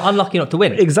smashed well. it. We were unlucky not to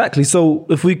win. Exactly. So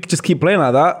if we just keep playing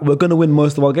like that, we're going to win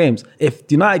most of our games. If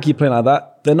United keep playing like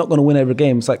that, they're not going to win every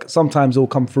game. It's like sometimes it'll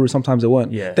come through, sometimes it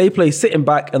won't. Yeah. They play sitting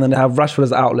back and then they have Rashford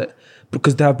as an outlet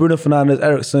because they have Bruno Fernandes,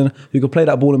 Ericsson, who can play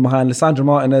that ball in behind. Lissandro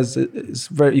Martinez is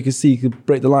very, you can see he can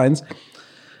break the lines.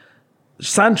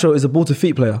 Sancho is a ball to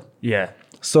feet player. Yeah.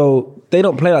 So they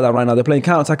don't play like that right now. They're playing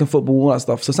counter-attacking football, all that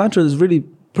stuff. So Sancho is really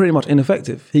pretty much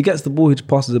ineffective. He gets the ball, he just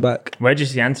passes it back. Where do you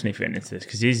see Anthony fitting into this?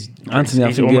 Because he's Anthony,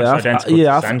 almost identical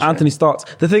to Sancho. Anthony starts.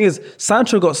 The thing is,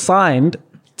 Sancho got signed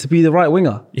to be the right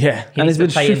winger. Yeah. And he's been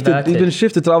shifted. He's been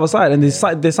shifted to the other side, and they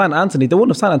signed Anthony. They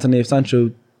wouldn't have signed Anthony if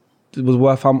Sancho was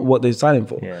worth what they signed him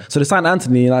for. Yeah. So they signed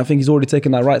Anthony, and I think he's already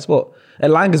taken that right spot.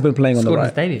 Elanga's been playing on the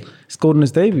right. He scored in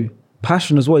his debut.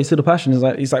 Passion as well. You see the passion.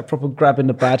 He's like proper grabbing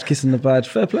the badge, kissing the badge.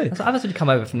 Fair play. So others would come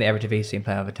over from the Eredivisie and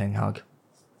play over Ten Hag.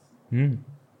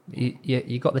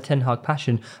 You got the Ten Hag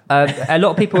passion. A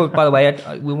lot of people, by the way,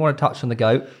 we want to touch on the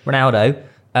GOAT, Ronaldo.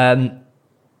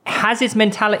 Has his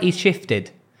mentality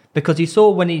shifted? Because you saw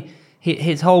when I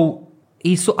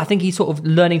think he's sort of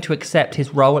learning to accept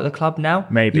his role at the club now.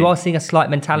 Maybe. You are seeing a slight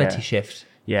mentality shift.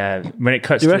 Yeah, when it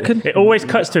cuts you to reckon? it always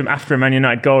cuts to him after a Man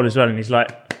United goal as well, and he's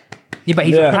like... Yeah, but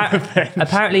he's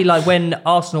apparently, like, when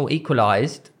Arsenal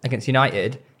equalised against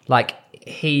United, like,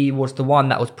 he was the one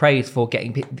that was praised for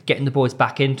getting the boys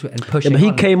back into it and pushing. Yeah, but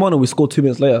he came on and we scored 2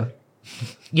 minutes later.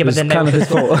 Yeah, but then kind of his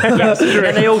fault. Yes,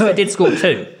 then they also did score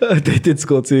 2. They did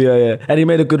score 2, yeah. And he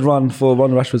made a good run for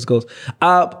one of Rashford's goals.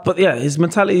 But yeah, his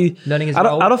mentality... Learning his I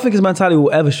role. don't think his mentality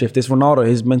will ever shift. It's Ronaldo.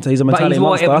 He's a mentality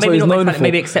monster. That's what he's known for.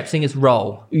 Maybe accepting his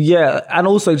role. Yeah, and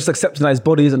also just accepting that his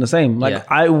body isn't the same. Like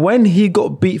when he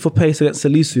got beat for pace against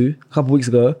Salisu a couple of weeks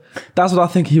ago, that's what I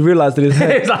think he realised in his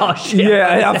head. It was like, oh, shit.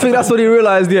 Yeah, I think that's what he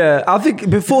realised, yeah. I think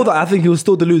before that, I think he was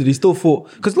still deluded. He still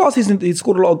thought... Because last season, he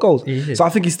scored a lot of goals. So I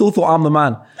think he still thought, I'm the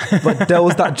man. But there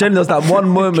was that one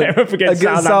moment against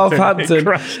Southampton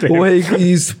where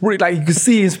he sprint, like you could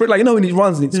see him sprint, like, you know, when he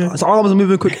runs, and his arms are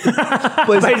moving quick. But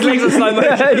his legs are slow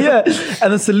motion. Yeah.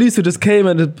 And then Salisu just came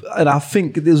and I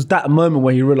think it was that moment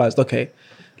where he realised, okay,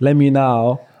 let me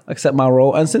now accept my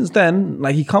role. And since then,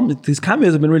 like his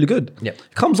cameos have been really good. Yep.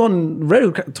 He comes on very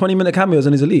 20-minute cameos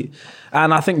and he's elite.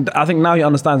 And I think now he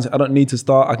understands I don't need to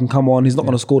start. I can come on. He's not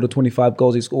going to score the 25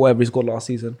 goals whatever he scored last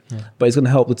season. But he's going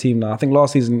to help the team now. I think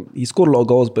last season he scored a lot of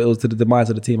goals, but it was to the demise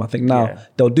of the team. I think now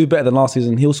they'll do better than last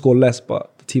season. He'll score less,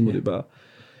 but the team will do better.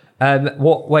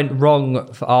 What went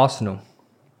wrong for Arsenal?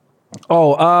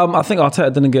 I think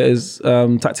Arteta didn't get his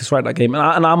tactics right that game,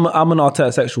 and I'm an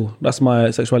Arteta sexual. That's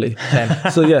my sexuality.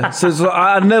 So yeah, so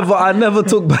I never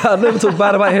took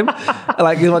bad about him.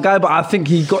 Like, he's my guy, but I think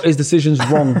he got his decisions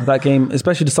wrong that game,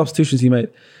 especially the substitutions he made.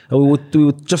 We were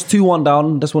just 2-1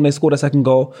 down. That's when they scored a second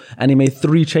goal, and he made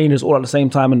 3 changes all at the same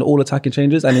time, and all attacking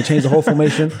changes, and he changed the whole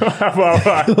formation.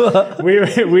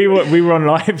 we were on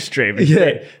live stream.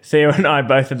 And Theo and I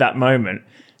both at that moment,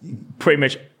 pretty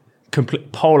much.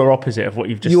 Complete polar opposite of what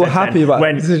you've just said. You were happy about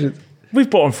the decisions. We've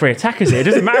bought on 3 attackers here. It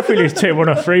doesn't matter if we lose 2-1 or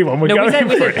 3-1. We're going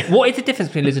for it. What is the difference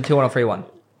between losing 2-1 or 3-1?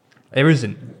 There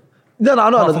isn't. No.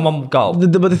 Apart from one goal.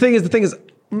 But the thing is,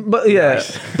 but yeah.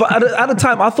 Nice. But at the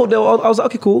time, I thought I was like,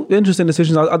 okay, cool, interesting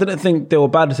decisions. I didn't think they were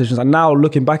bad decisions. And now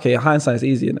looking back at it, hindsight is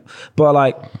easy. But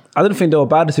like, I didn't think they were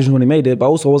bad decisions when he made it. But I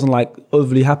also wasn't like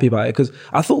overly happy about it because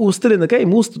I thought we were still in the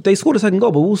game. They scored a second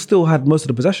goal, but we still had most of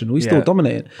the possession. We still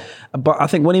dominated. But I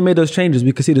think when he made those changes,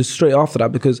 we could see this straight after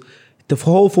that because the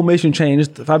whole formation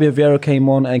changed. Fabio Vieira came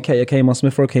on, and Keita came on,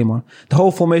 Smith Rowe came on. The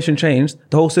whole formation changed.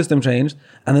 The whole system changed,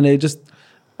 and then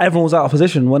everyone was out of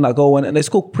position when that goal went, and they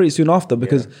scored pretty soon after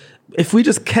because if we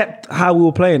just kept how we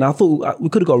were playing, I thought we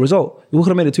could have got a result. We could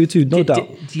have made it 2-2, no doubt.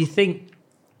 Do you think,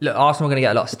 look, Arsenal are going to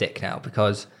get a lot of stick now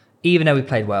because even though we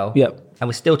played well, and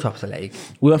we're still top of the league,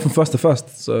 we went from first to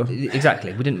first, so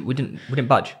exactly, we didn't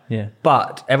budge. Yeah,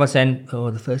 but everyone's saying,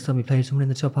 the first time we played someone in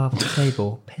the top half of the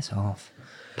table, piss off.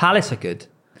 Palace are good.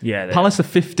 Yeah, Palace are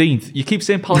 15th. You keep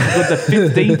saying Palace are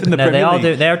good. They're 15th in the Premier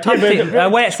League. They're a top team.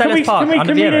 Away at Selhurst Park.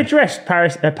 Can we address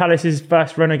Palace's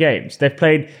first run of games? They've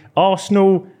played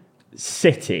Arsenal,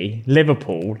 City,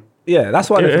 Liverpool. Yeah, that's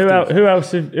why. Who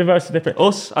else have they played?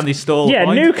 Us, and they stole.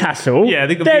 Newcastle. Yeah,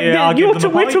 they could be arguing them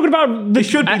a point. We're talking about they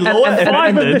should be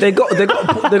lower. They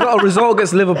got a result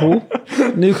against Liverpool,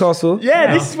 Newcastle.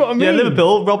 Yeah, this is what I mean. Yeah,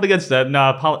 Liverpool robbed against them.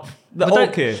 Palace.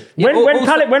 Okay.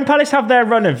 When Palace have their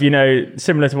run of,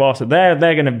 similar to Arsenal, they're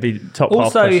going to be top half.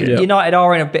 Also, United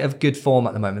are in a bit of good form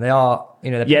at the moment. They are,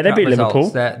 they beat Liverpool.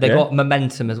 They got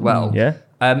momentum as well. Yeah.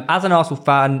 As an Arsenal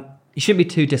fan, you shouldn't be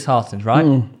too disheartened,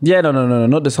 right? Yeah, no,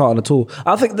 not disheartened at all.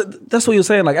 I think that's what you're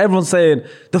saying. Like, everyone's saying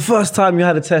the first time you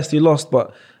had a test, you lost,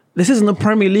 but this isn't the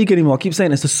Premier League anymore. I keep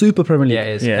saying it's the Super Premier League. Yeah,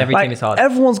 it is. Yeah. Every team is hard.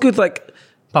 Everyone's good. Like,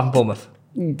 apart from Bournemouth.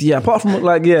 Yeah, apart from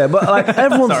but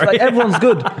everyone's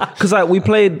good because we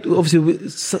played. Obviously,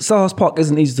 Selhurst Park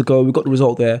isn't easy to go. We got the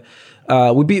result there.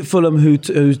 We beat Fulham,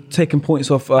 who's taking points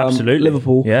off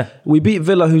Liverpool. Yeah. We beat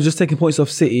Villa, who's just taking points off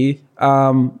City.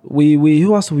 We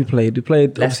who else have we played? We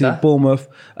played Leicester. obviously Bournemouth.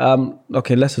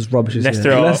 Okay, Leicester's rubbish.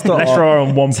 Leicester are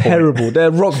on 1 point. Terrible.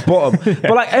 They're rock bottom.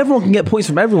 But like everyone can get points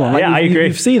from everyone. Like, I agree.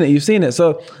 You've seen it.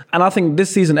 So, and I think this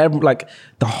season, like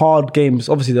the hard games,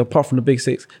 obviously apart from the big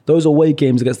six, those away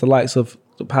games against the likes of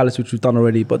Palace, which we've done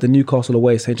already, but the Newcastle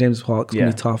away, St James's Park, it's going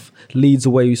to be tough. Leeds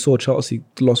away, we saw Chelsea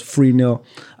lost 3-0.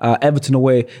 Everton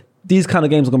away. These kind of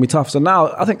games are going to be tough. So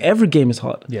now I think every game is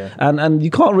hard. Yeah. And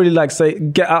you can't really like say,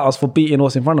 get at us for beating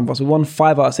what's in front of us. We won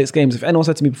 5 out of 6 games. If anyone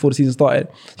said to me before the season started,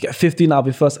 you get 15 out of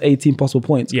your first 18 possible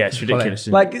points. Yeah, it's ridiculous.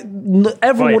 Like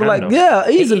everyone would like,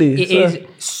 easily. It is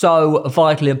so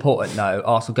vitally important, though.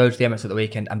 Arsenal go to the Emirates at the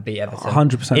weekend and beat Everton.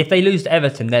 100%. If they lose to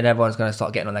Everton, then everyone's going to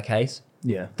start getting on their case.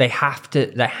 Yeah. They have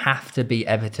to beat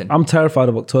Everton. I'm terrified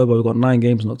of October. We've got 9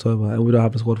 games in October and we don't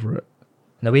have the squad for it.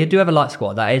 No, we do have a light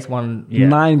squad. That is one. Yeah.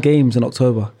 9 games in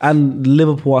October. And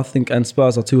Liverpool, I think, and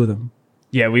Spurs are 2 of them.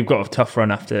 Yeah, we've got a tough run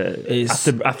after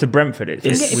Brentford. If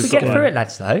we get through it,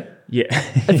 lads, though. Yeah.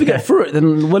 If we get through it,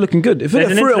 then we're looking good. If we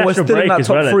get through it, we're still in that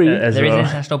top 3. There is an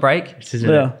international break.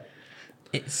 Yeah.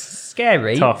 It's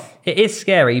scary. Tough. It is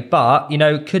scary, but,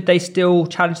 could they still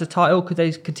challenge the title? Could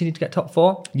they continue to get top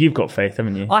 4? You've got faith,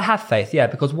 haven't you? I have faith, yeah,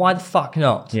 because why the fuck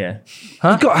not? Yeah.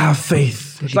 You got to have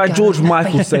faith. Like George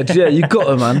Michael said, yeah, you got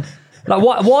to, man. Like,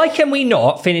 why can we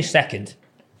not finish second?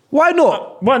 Why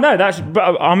not? Well, no,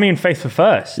 but I mean faith for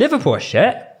first. Liverpool are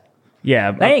shit.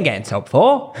 Yeah. They ain't getting top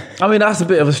 4. I mean, that's a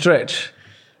bit of a stretch.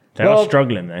 They are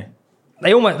struggling,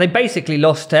 though. They basically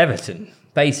lost to Everton.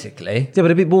 Basically. Yeah, but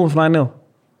they beat Bournemouth 9-0.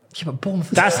 Yeah, but Bournemouth.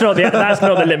 That's not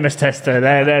the litmus test, though.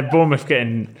 They're Bournemouth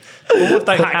getting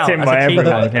packed in by everyone.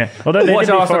 Yeah. Although they Watch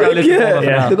did beat Arsenal go Forest. lose to Bournemouth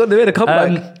Yeah. now. They made a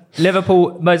comeback.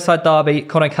 Liverpool, Merseyside derby,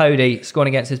 Conor Cody scoring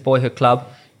against his boyhood club.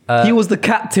 He was the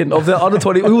captain of their under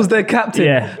 20. He was their captain.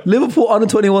 Yeah. Liverpool under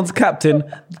 21's captain,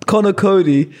 Conor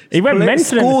Cody. He went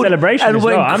mental in the celebration and as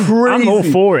went well. I'm crazy. all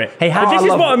for it. He has But this to-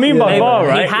 is what I mean by Yeah. VAR, He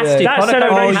right? has to. That Conor Cody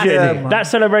celebration, has to. man. that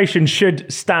celebration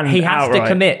should stand He has outright. to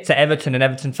commit to Everton and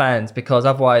Everton fans because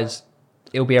otherwise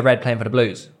it'll be a red playing for the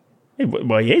Blues.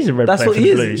 Well, he is a red That's player what for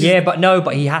he the is. Blues. Yeah,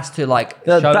 but he has to like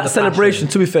show That the celebration,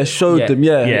 to be fair, showed them.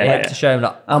 Yeah. Yeah. Like, to show them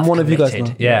like I'm I've one of you guys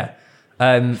committed. now. Yeah.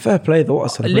 Fair play though. What a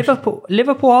celebration.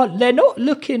 Liverpool are they're not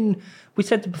looking. We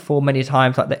said it before many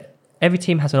times. Like every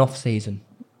team has an off season,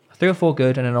 3 or 4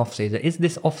 good and an off season. Is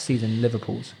this off season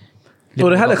Liverpool's?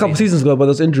 Well, they had it a couple off-season? seasons ago, but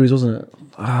those injuries, wasn't it?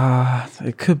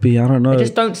 It could be. I don't know. They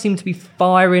just don't seem to be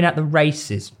firing at the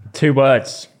races. 2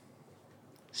 words.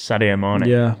 Sadio Mane.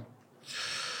 Yeah.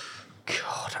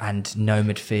 God, and no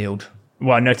midfield.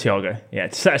 Well, no Thiago. Yeah.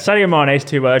 Sadio Mane is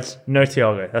 2 words. No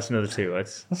Thiago. That's another 2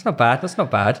 words. That's not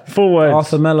bad. 4 words.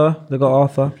 Arthur Miller. They got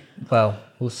Arthur. Well,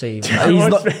 we'll see.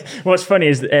 What's funny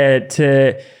is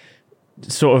to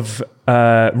sort of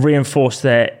reinforce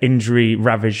their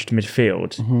injury-ravaged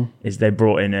midfield is they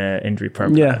brought in an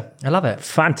injury-prone player. Yeah. I love it.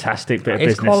 Fantastic bit of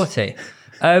It's business. quality.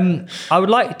 I would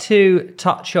like to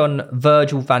touch on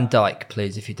Virgil van Dijk,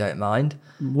 please, if you don't mind.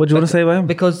 What do you want to say about him?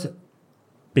 Because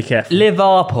Be careful.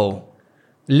 Liverpool.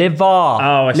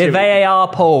 I see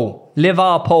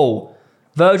Liverpool.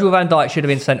 Virgil van Dijk should have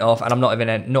been sent off, and I'm not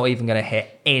even going to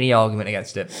hit any argument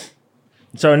against it.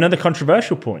 So another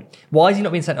controversial point. Why is he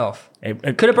not being sent off?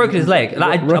 It- Could have broken his leg.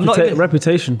 Like, I'm not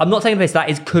Reputation. I'm not taking this. That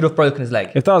is could have broken his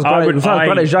leg. If that was I would-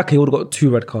 Granit Xhaka, he would have got 2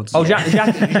 red cards. Oh, Jack is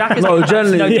No,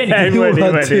 generally- Yeah, he You would, he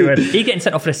had would, he to. would. he's getting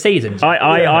sent off for the season.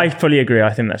 I fully agree.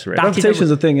 I think that's right.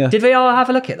 Reputation's a thing, yeah. Did VAR have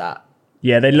a look at that?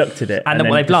 Yeah, they looked at it. And then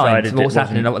were then they blind? decided What's it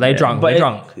happening? wasn't- Were they yeah. drunk? But They're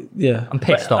drunk. Yeah. I'm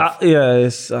pissed off. Yeah,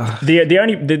 it's...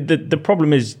 The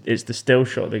problem is it's the still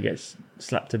shot that gets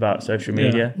slapped about social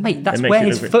media. Mate, that's It makes where it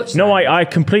his look foot's No, at. I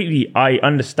completely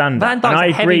understand Van that. And Dijk's I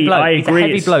a heavy agree. blow. I He's a agree.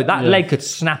 heavy it's- blow. That leg could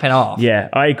snap in half. Yeah,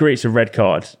 I agree. It's a red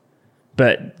card,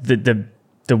 but the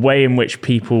way in which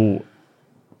people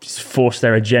force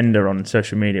their agenda on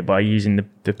social media by using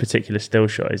the particular still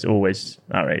shot is always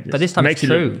outrageous. But this time it's Makes it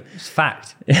true. It's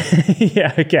fact.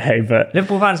 yeah, okay, but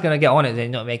Liverpool fans going to get on it. They're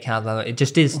not making out. It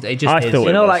just is. It just I is. thought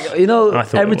You know, was. like, you know, I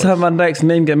thought every it time was. Van Dijk's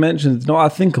name get mentioned, you know what I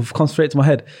think of comes straight to my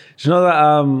head. Do you know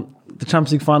that the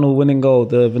Champions League final winning goal,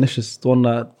 the Vinicius, the one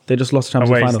that they just lost the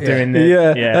Champions League Where final? he's doing the-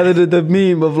 yeah. yeah. And then the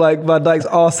meme of like Van Dijk's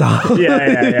arse out.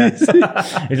 yeah.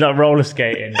 He's like roller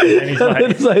skating, and he's like,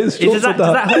 It's like his Does shorts are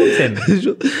that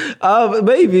haunt him?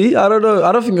 maybe, I don't know.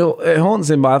 I don't think it haunts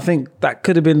him, but I think that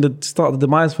could have been the start of the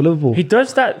demise for Liverpool. he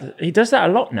does that. He does that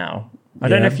a lot now. I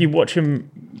don't know if you watch him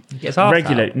He gets half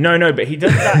regularly. out. No, but he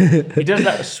does that. He does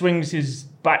that. Swings his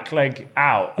back leg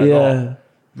out. A lot.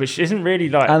 which isn't really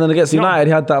like. And then against it's not- United,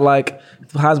 he had that like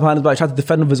hands behind his back, tried to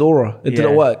defend with his aura. It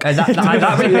didn't work. And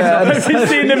that really Have you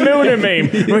seen the Milner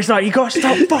meme where it's like, you got to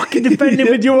stop fucking defending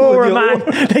with your aura, man.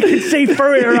 They can see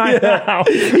through it right now.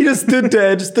 He just stood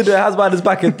there, hands behind his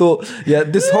back, and thought, "Yeah,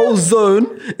 this whole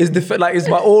zone is it's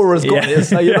my aura's got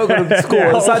this. Like, you're not going to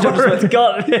score." And Sancho just went,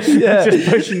 got this. Just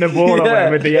pushing the ball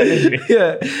away with the energy.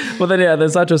 yeah, but then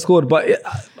Sancho scored. But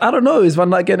I don't know. Is Van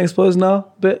Dijk getting exposed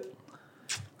now? A bit.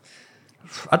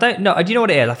 I don't know. Do you know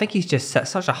what it is? I think he's just set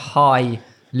such a high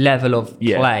level of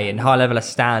play and high level of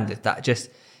standard that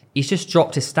he's just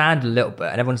dropped his standard a little bit,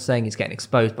 and everyone's saying he's getting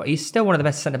exposed, but he's still one of the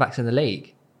best centre backs in the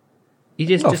league. He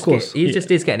just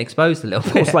is getting exposed a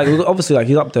little bit. It's like obviously like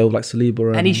he's up there with like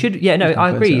Saliba, and he should. Yeah, no,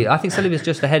 I agree. I think Saliba's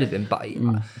just ahead of him, but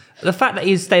the fact that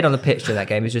he's stayed on the pitch during that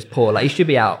game is just poor. Like he should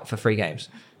be out for 3 games.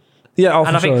 Yeah,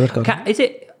 and I think is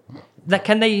it that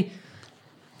can they?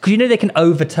 Because they can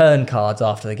overturn cards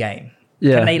after the game.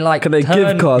 Yeah. Can they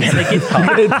give cards? Can they give cards?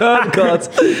 Can they turn cards?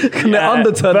 Can they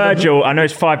underturn Virgil, I know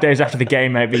it's 5 days after the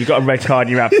game, mate, but you got a red card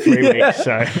and you're out for 3 weeks.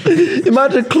 So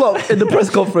imagine Klopp in the press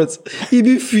conference. He'd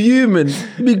be fuming.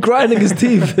 He'd be grinding his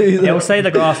teeth. He'll say the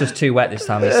grass was too wet this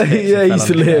time. He's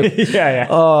live. yeah.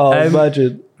 Oh,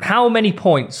 imagine. How many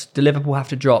points do Liverpool have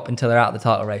to drop until they're out of the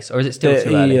title race, or is it still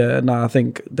too early? Yeah, no, I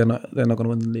think they're not going to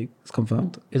win the league. It's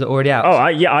confirmed. Is it already out? Oh,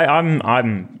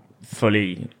 I'm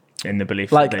fully in the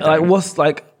belief like that they don't. what's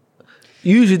like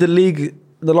usually the league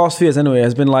the last few years anyway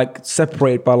has been like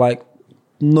separated by like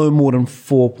no more than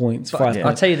 4 points, 5 points.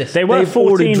 I'll tell you this: they were They've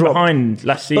already 14 dropped. behind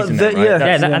last season. But right?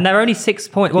 and they're only 6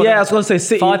 points. Well, I was going to say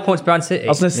City. 5 points behind City. I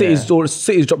was going to say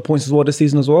City's dropped points as well this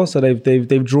season as well. So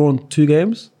they've drawn 2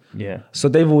 games. Yeah. So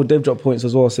they've dropped points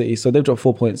as well, City. So they've dropped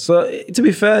 4 points. So to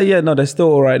be fair, they're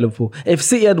still all right, Liverpool. If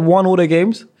City had won all their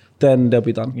games, then they'll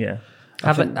be done. Yeah.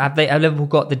 Have Liverpool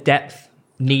got the depth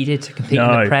needed to compete in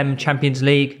the Prem, Champions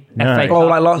League, FA Cup? Oh,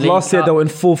 like last year Cup? they were in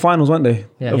 4 finals, weren't they?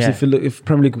 Yeah. Obviously, if you look, if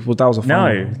Premier League that was a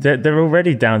final. No, they're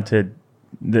already down to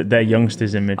their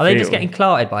youngsters in midfield. Are they just getting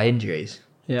clouted by injuries?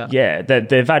 Yeah,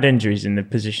 they've had injuries in the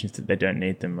positions that they don't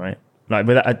need them, right? Like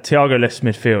with Thiago-less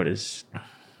midfielders,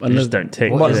 they just don't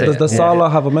tick. Does Salah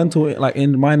have a mental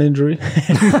mind injury?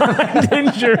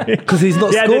 Injury Because he's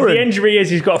not scoring. The injury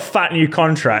is he's got a fat new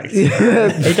contract. He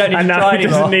don't need to And now try he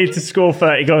doesn't anymore. need to score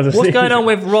 30 goals a season. What's going on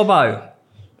with Robbo?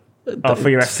 Oh, for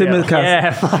your FPL. Simicast.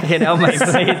 Yeah, fucking hell, mate.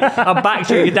 Please. I'm back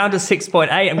to you. You're down to 6.8.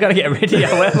 I'm going to get rid of you.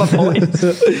 Where are my points?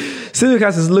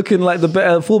 Simicast is looking like the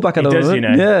better fullback at the does,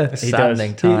 moment. Yeah, He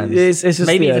Standing does. times. It's just,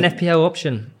 Maybe it's an FPL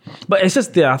option. But it's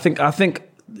just I think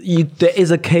there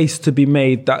is a case to be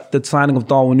made that the signing of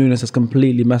Darwin Núñez has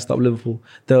completely messed up Liverpool.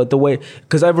 The way,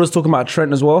 because everyone's talking about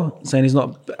Trent as well, saying he's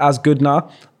not as good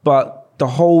now, but the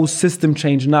whole system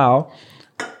change now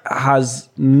has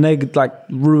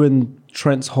ruined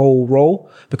Trent's whole role,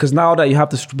 because now that you have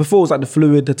this, before it was like the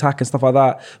fluid attack and stuff like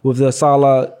that with the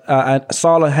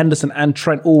Salah, Henderson and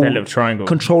Trent all That little triangle.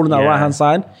 controlling that right hand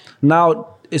side.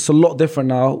 Now it's a lot different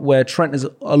now, where Trent is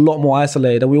a lot more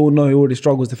isolated, and we all know he already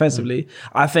struggles defensively.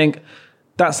 I think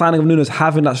that signing of Núñez,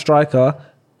 having that striker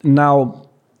now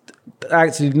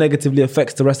actually negatively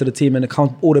affects the rest of the team, and it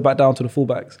comes all the way back down to the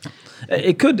fullbacks.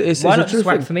 It could. Why not a just true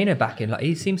whack thing. Firmino back in? Like,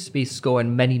 he seems to be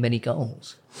scoring many, many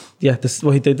goals. Yeah, this is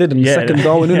what they did. And the second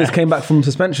Darwin Núñez came back from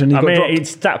suspension, he got dropped. He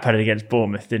stat padded against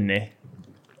Bournemouth, didn't he?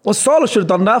 Well, Salah should have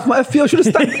done that. For my FPL should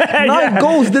have stacked 9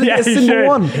 goals, didn't get a he single should.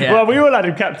 one. Yeah. Well, we all had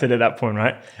him captain at that point,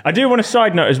 right? I do want a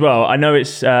side note as well. I know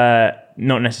it's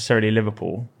not necessarily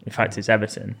Liverpool. In fact, it's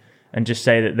Everton. And just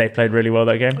say that they played really well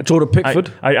that game. Jordan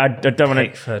Pickford. I don't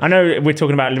want to. I know we're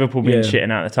talking about Liverpool being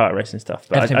shitting out the title race and stuff,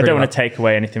 but Everton I don't pretty want to take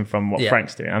away anything from what Yeah.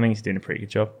 Frank's doing. I think he's doing a pretty good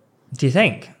job. Do you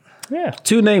think? Yeah.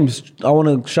 2 names I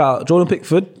want to shout out: Jordan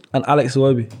Pickford and Alex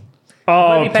Iwobi.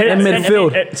 Oh, Maybe better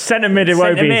midfield. Centre mid Iwobi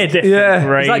Centre is mid. different. Yeah.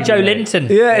 Crazy, It's like Joe mate. Linton.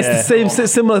 Yeah, it's the same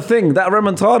similar thing. That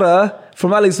remontada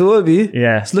from Alex Iwobi.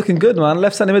 Yeah. It's looking good, man.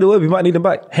 Left centre mid Iwobi might need him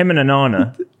back. Him and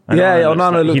Onana.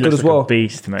 Onana looked he good looks as like well. a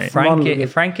beast, mate.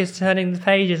 Frank is turning the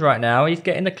pages right now. He's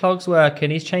getting the clogs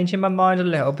working. He's changing my mind a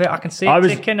little bit. I can see it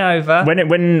ticking over.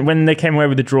 When they came away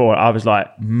with the draw, I was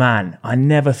like, man, I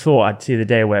never thought I'd see the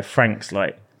day where Frank's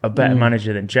like a better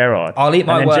manager than Gerrard. I'll eat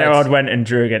my and then words. Gerrard went and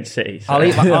drew against City. So. I'll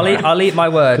eat my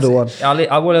words. Could've won.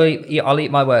 I'll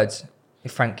eat my words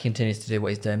if Frank continues to do what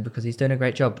he's doing, because he's doing a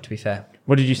great job, to be fair.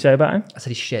 What did you say about him? I said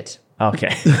he's shit. Okay.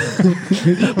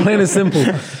 Plain and simple.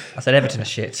 I said Everton are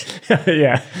shit.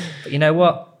 Yeah. But you know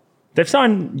what? They've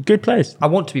signed good players. I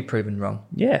want to be proven wrong.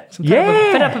 Yeah.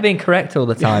 Fed up of being correct all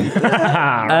the time.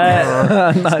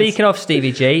 Speaking of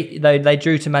Stevie G, they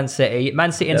drew to Man City.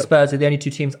 Man City and Spurs are the only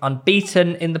 2 teams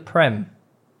unbeaten in the Prem.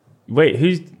 Wait,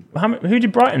 who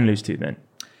did Brighton lose to then?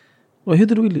 Well, who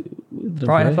did we didn't Brighton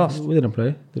play? have lost. We didn't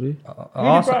play, did we? Who did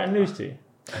Arsenal. Brighton lose to?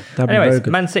 That'd be Anyways, very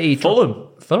good. Man City. Fulham.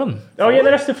 Fulham. Oh yeah,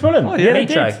 they lost to Fulham. Yeah, they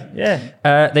Mitro. did.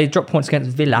 Yeah. They dropped points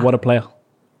against Villa. What a player.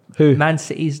 Who? Man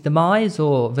City's demise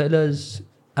or Villa's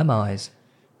amise?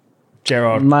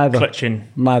 Gerrard Neither. clutching.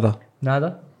 Neither.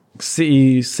 Neither.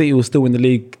 City will still win the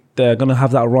league. They're going to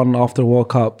have that run after the World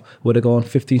Cup where they go on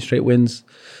 15 straight wins.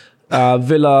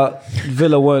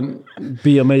 Villa won't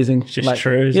be amazing. Just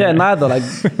true, isn't it?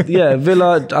 Neither.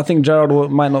 Villa. I think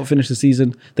Gerrard might not finish the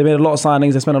season. They made a lot of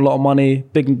signings. They spent a lot of money.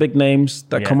 Big names.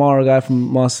 That Kamara guy from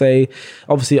Marseille.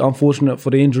 Obviously, unfortunate for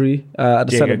the injury at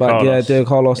the Diego centre back. Carlos. Yeah, Diego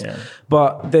Carlos. Yeah.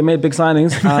 But they made big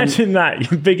signings. And Imagine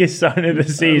that, your biggest sign of the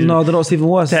season. no, they're not even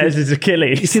worse. Tears his You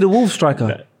Achilles. see the Wolves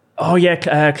striker. Oh yeah,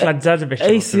 Kladzadovic.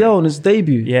 ACL in his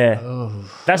debut. Yeah.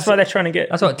 That's why they're trying to get.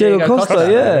 That's what Diego Diego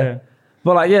Costa, yeah.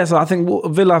 But so I think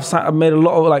Villa have made a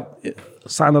lot of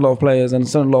signed a lot of players and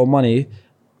spent a lot of money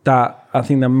that I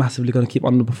think they're massively going to keep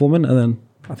underperforming, and then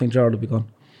I think Gerrard will be gone.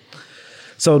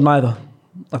 So neither.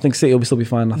 I think City will still be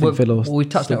fine. I think Villa will we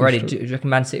touched on still it be already. strong. Do you reckon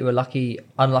Man City were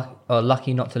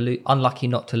unlucky not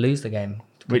to lose the game?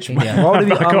 Which Yeah. Why would it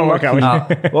be I can't work out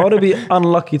unlucky? which- Why would it be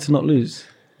unlucky to not lose?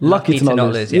 Lucky to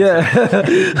not lose. yes.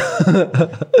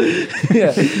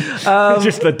 Yeah.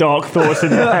 just the dark thoughts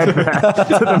in your head there,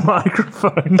 to the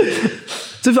microphone.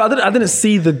 To be fair, I didn't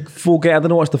see the full game. I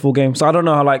didn't watch the full game, so I don't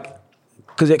know how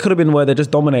because it could have been where they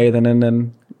just dominated and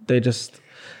then they just.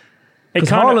 Because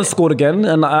Haaland scored again,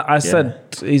 and I said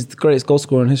he's the greatest goal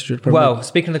scorer in history. Premier League. Well,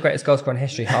 speaking of the greatest goal scorer in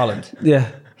history, Haaland,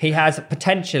 Yeah. he has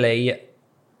potentially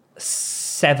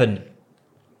 7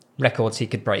 records he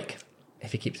could break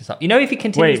if he keeps this up. You know, if he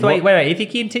continues if he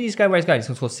continues going where he's going, he's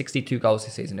going to score 62 goals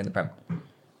this season in the Prem.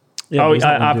 Yeah, but he's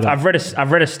not gonna do that.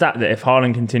 I've read a stat that if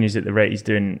Haaland continues at the rate he's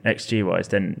doing XG wise,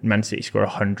 then Man City score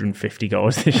 150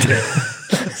 goals this year.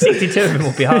 62 of them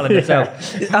will be Haaland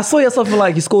himself. I saw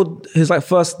something he scored his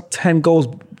first 10 goals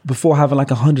before having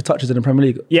 100 touches in the Premier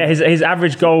League. Yeah, his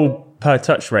average goal per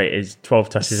touch rate is 12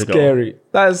 touches a goal. Scary.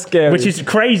 That is scary. Which is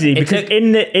crazy because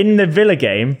in the Villa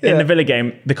game,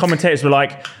 the commentators were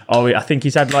like, "Oh, I think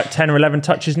he's had 10 or 11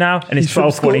 touches now, and it's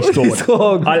 12th one he scored." He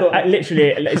scored. I literally,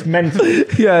 it's mental.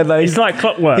 Yeah, It's like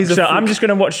clockwork. So I'm just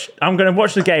gonna watch. I'm gonna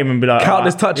watch the game and be like,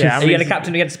 Countless touches. Yeah, Are you going to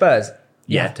captain against Spurs?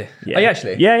 You Yeah. have to. Yeah. Are you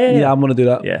actually? Yeah, I'm gonna do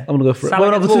that. Yeah. I'm gonna go for it. Salah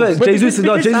Well, against Wolves. no, Jesus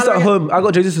Because is Salah at home. I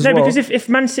got Jesus as No, well. because if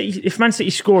Man City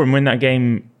score and win that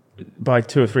game by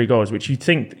 2 or 3 goals, which you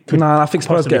think could I think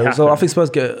Spurs possibly get it. happen. So I think Spurs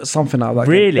get something out of that.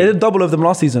 Really? Game. They did double of them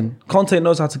last season. Conte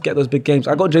knows how to get those big games.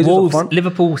 I got Jesus Wolves, up front.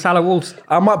 Liverpool, Salah, Wolves.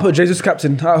 I might put Jesus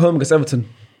captain at home against Everton.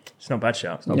 It's not a bad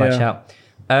shout. Not a bad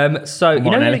shout. So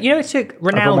Martinelli. it took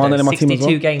Martinelli in Ronaldo my team as 62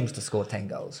 well. games to score 10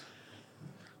 goals.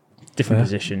 Different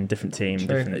position, different team,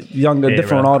 different Younger, era.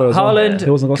 different Ronaldo as well. Haaland He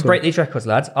wasn't goal could scorer. break these records,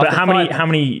 lads. But After how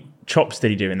many chops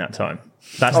did he do in that time?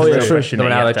 That's Oh, the yeah, real true. question. The that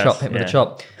you have Ronaldo to chop, ask. hit with Yeah. a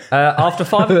chop. After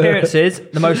 5 appearances,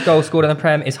 the most goals scored in the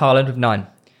Prem is Haaland with 9.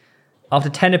 After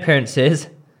 10 appearances,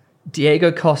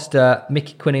 Diego Costa,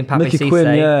 Mickey Quinn and Pape Mickey Cisse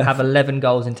Quinn, yeah. have 11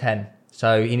 goals in 10.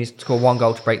 So he needs to score 1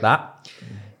 goal to break that.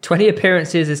 20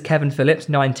 appearances is Kevin Phillips,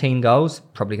 19 goals.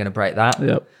 Probably going to break that.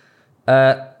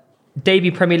 Yep.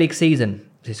 Debut Premier League season.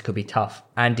 This could be tough.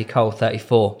 Andy Cole,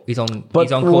 34. He's on But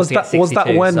course to get 62. was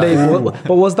that when so-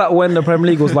 but was that when the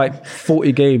Premier League was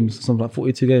 40 games, something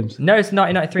 42 games? No, it's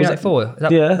 1993, 94.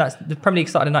 Yeah. That's, the Premier League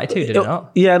started in 92, did it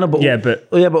not? Yeah, no, but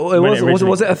but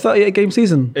was it a 38 game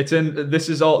season? It's in.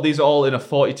 These are all in a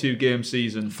 42 game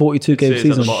season. 42 game Says at the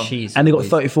season, bottom. Jeez, and he got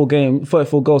boys.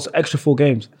 34 goals, extra 4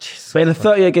 games. But in a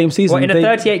 38 game season, Well, in a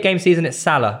 38 game season, it's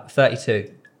Salah,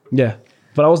 32. yeah,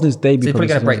 but that wasn't his debut. So he's probably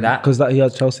gonna break that. because he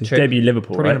had Chelsea. True. Debut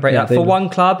Liverpool, Probably right? going to break Yeah, that. For David. one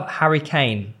club, Harry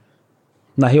Kane.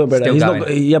 Nah, he won't break that. Still He's going.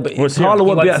 not. Yeah, but What's he Haaland on?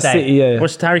 won't He be won't at stay. City. Yeah,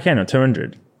 What's Harry Kane on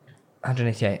 200?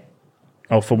 188.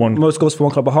 Oh, for one. most goals for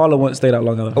one club, but Haaland won't stay that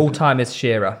long. I don't think. All time is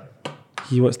Shearer.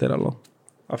 He won't stay that long.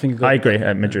 I think. I agree.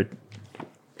 At Madrid.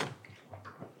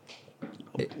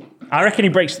 I reckon he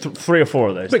breaks 3 or 4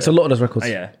 of those. breaks a lot of those records. Oh,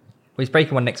 yeah. Well, he's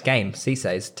breaking one next game.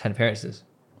 Cisse's 10 appearances.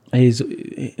 He's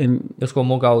in. He'll score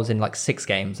more goals in 6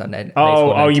 games. And then they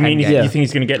scored in You 10 mean games. Yeah. you think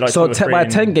he's going to get So 2 or 3 by in-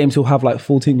 10 games, he'll have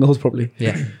 14 goals probably.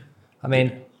 Yeah. I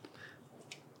mean,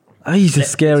 He's a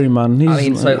scary man.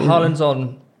 so Haaland's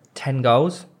on 10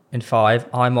 goals in 5.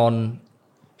 I'm on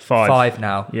 5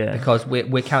 now. Yeah. Because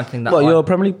we're counting that. Well, like- you're a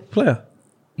Premier League player.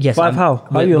 Yes, 5 how?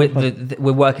 How are you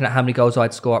we're working out how many goals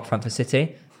I'd score up front for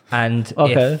City, and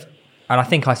Okay. and I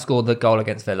think I scored the goal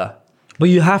against Villa. But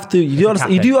you have to. You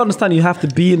do understand. You have to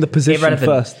be in the position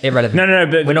first. Irrelevant. No.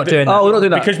 But we're not doing that. Oh, we're not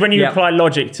doing that. Because when you apply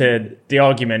logic to the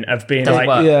argument of being Doesn't like,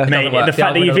 work. Yeah. mate, Doesn't the work.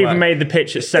 fact that you've even made the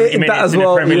pitch at 70 That minutes as in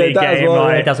well, a Premier yeah, League that as game, well,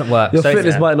 like, It doesn't work. Your So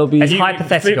fitness might not be. It's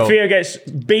hypothetical. Theo gets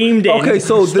beamed in. Okay,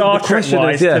 so Star the question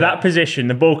Trek-wise is, yeah. to that position,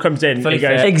 the ball comes in. Fully He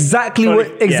goes, fit. Exactly Fully-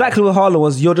 what Haaland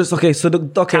was. You're just okay. So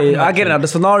I get it. Now. The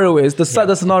scenario is the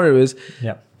scenario is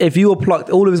Yeah. if you were plucked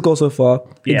all of his goals so far,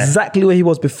 Yeah. exactly where he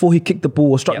was before he kicked the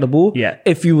ball or struck the ball. Yeah.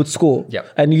 If you would score, Yep.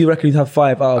 and you reckon you'd have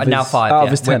 5 out of Now his, 5 out of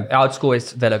his 10. I'd score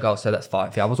his Villa goal, so that's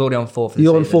 5. Yeah, I was already on 4 for the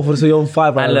You're on season. 4 so you're on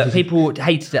 5. Out And of look, his. people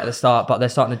hated it at the start, but they're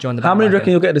starting to join the How many do you reckon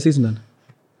bandwagon. you'll get this season then?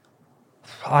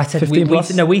 I said 15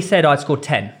 plus? we said I'd score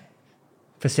 10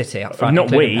 for City up front. Not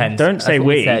including we. Pens. Don't That's say what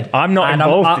we. said. I'm not And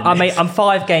involved in this. I'm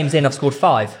 5 games in. I've scored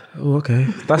 5. Oh, okay,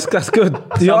 that's good.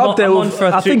 You're I'm up there. on With, for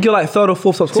a I think you're like 3rd or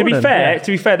 4th top To scorer. be then.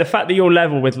 fair, the fact that you're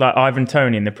level with like Ivan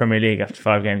Toney in the Premier League after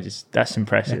 5 games that's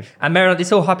impressive. And Maryland,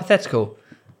 it's all hypothetical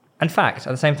and fact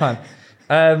at the same time.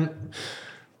 I'm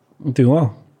doing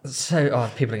well. So,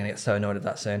 people are going to get so annoyed at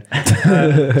that soon.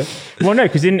 Well, no,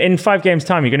 because in 5 games'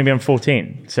 time you're going to be on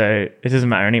 14, so it doesn't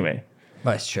matter anyway.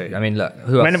 But it's true. I mean, look,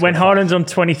 who else? When Haaland's on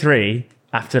 23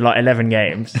 after like 11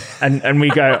 games, and we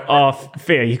go,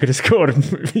 Theo, you could have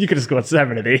scored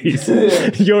 7 of these.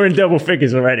 You're in double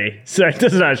figures already, so it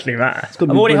doesn't actually matter.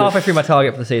 I'm already halfway through my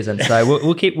target for the season, so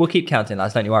we'll keep counting,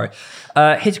 lads. Don't you worry.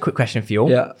 Here's a quick question for you all.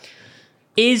 Yeah.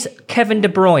 Is Kevin De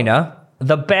Bruyne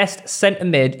the best centre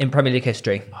mid in Premier League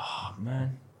history? Oh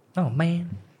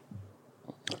man.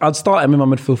 I'd start him in my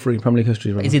midfield 3 Premier League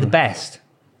history. Right Is he the best?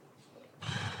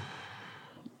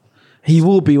 He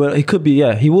will be. He could be.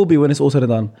 Yeah, he will be when it's all said and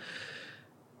done.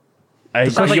 Are you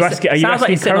Sounds like asking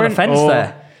he's sitting on the current fence or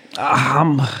there.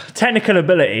 technical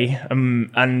ability and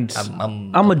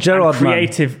I'm a Gerrard man.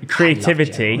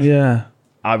 creativity? Yeah.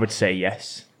 I would say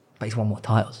yes. But he's won more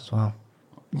titles as well.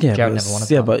 Yeah, Gerrard but, never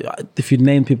won a but if you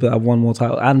name people that have won more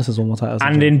titles, Anderson's won more titles.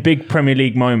 And in big Premier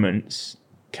League moments,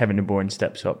 Kevin De Bruyne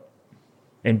steps up.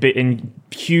 In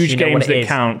huge you know games what it that is?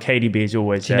 count, KDB is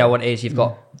always Do you there. know what it is? You've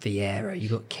got Vieira,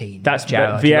 you've got Keane. That's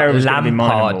Gerrard, Vieira you've was got gonna be mine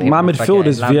Lampard. and all. my people midfield forget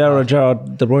is Vieira, Lampard.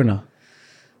 Gerrard, De Bruyne.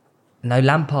 No,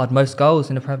 Lampard, most goals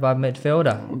in a Premier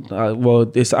midfielder.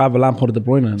 Well, it's either Lampard or De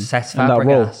Bruyne. Cesc in that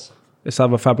role. Fabregas, It's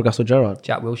either Fabregas or Gerrard.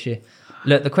 Jack Wilshere.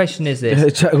 Look, the question is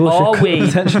this: Jack Wilshere Are we?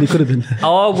 potentially could have been.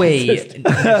 Are we?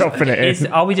 Dropping it in.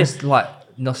 Are we just like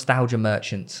nostalgia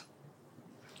merchants?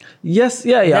 Yes,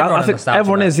 yeah. everyone I a think nostalgia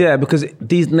everyone man? is, because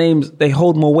these names they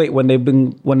hold more weight when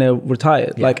they're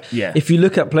retired. Like, Yeah. if you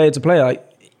look at player to player,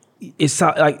 it's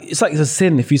like it's a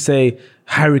sin if you say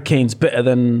Harry Kane's better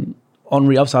than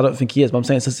Henry. Obviously, I don't think he is, but I'm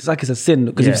saying it's like it's a sin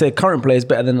because if Yeah. you say a current player is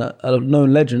better than a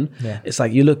known legend, Yeah. it's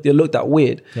like you look that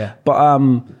weird. Yeah. But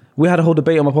we had a whole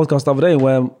debate on my podcast the other day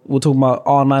where we were talking about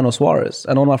R9 or Suarez,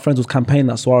 and all my friends was campaigning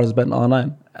that Suarez is better than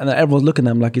R9, and then everyone's looking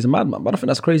at him like he's a madman. But I think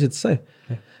that's crazy to say.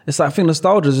 It's like I think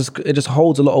nostalgia just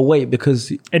holds a lot of weight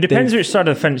because It depends which side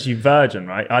of the fence you verge on,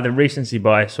 right? Either recency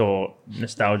bias or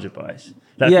nostalgia bias.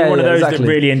 Like if Yeah, you're one of yeah, those exactly.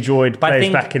 that really enjoyed But I players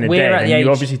think back in the we're day, at then the you age-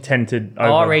 obviously tended over.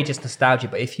 Our age is nostalgia,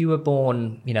 but if you were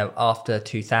born, after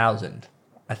 2000,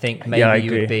 I think maybe I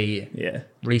you would agree. be Yeah.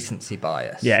 recency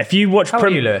bias. Yeah, if you watch How are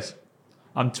you, Lewis?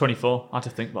 I'm 24. I had to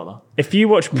think about that. if you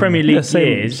watch Premier League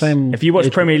years, same if you watch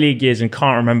age Premier League years and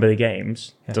can't remember the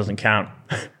games, it doesn't count.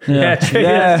 Yeah, true.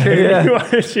 Yeah, yeah.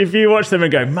 If you watch them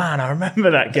and go, man, I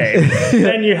remember that game,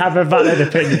 then you have a valid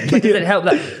opinion. Does it help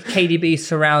that KDB is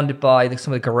surrounded by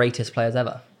some of the greatest players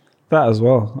ever? that as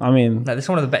well. I mean, No, this is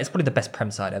one of the best. It's probably the best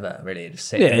Prem side ever. Really, to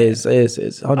sit yeah, in. it is.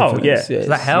 100%. yeah. It's- Does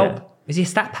that help? Is he a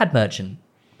stat pad merchant?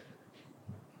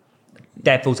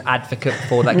 Devil's advocate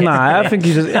for that. Nah, I think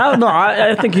he's just.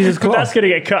 I think he's just That's class. going to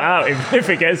get cut out if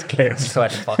it gets clipped. swear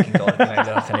to fucking God, you made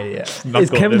me like an idiot. Is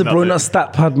Kevin De Bruyne a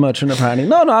stat pad merchant apparently?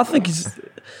 No, I think he's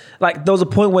like there was a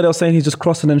point where they were saying he's just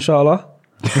crossing inshallah.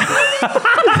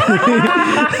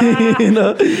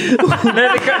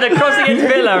 The crossing into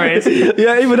Villa is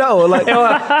Yeah, even that one. Like,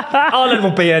 Ireland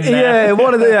will be in there. yeah,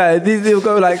 one of the they'll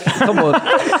go like, come on.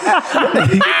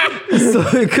 So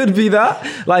it could be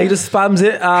that. Like he just spams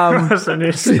it.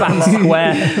 Spam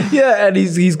square. Yeah, and he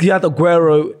had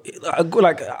Aguero.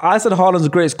 Like I said, Haaland's the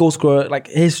greatest goal scorer like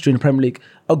history in the Premier League.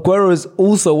 Aguero is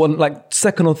also one like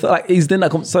second or third. Like he's in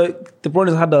that. So De Bruyne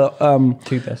has had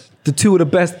the two of the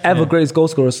best ever greatest goal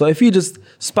scorers. So if he just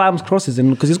spams crosses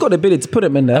in, because he's got the ability to put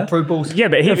them in there. Through balls. Yeah,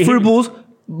 but Through balls,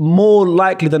 more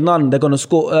likely than none, they're going to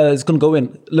score. It's going to go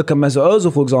in. Look at Mesut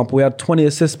Ozil, for example. He had 20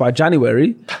 assists by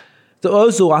January. The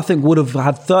Ozil, I think, would have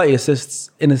had 30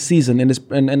 assists in a season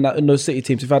in those City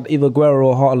teams if he had either Aguero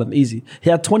or Haaland, easy. He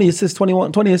had 20 assists when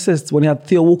he had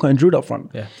Theo Walker and Giroud up front.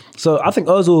 Yeah. So I think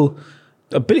Ozil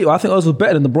ability, I think Ozil was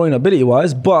better than De Bruyne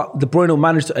ability-wise, but De Bruyne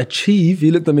managed to achieve.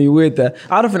 You looked at me weird there.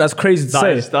 I don't think that's crazy to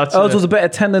say. Ozil was a better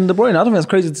 10 than De Bruyne. I don't think that's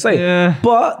crazy to say. Yeah.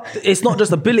 But it's not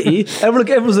just ability.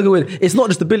 Everyone's looking weird. It's not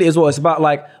just ability as well. It's about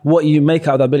like what you make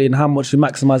out of that ability and how much you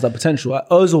maximize that potential.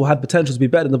 Ozil had potential to be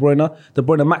better than De Bruyne. De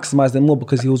Bruyne maximized it more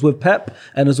because he was with Pep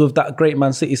and was with that great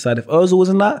Man City side. If Ozil was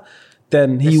in that,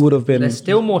 then he would have been. There's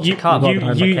still more to come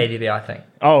behind KDB, I think.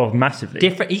 Oh, massively.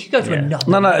 Different. He could go to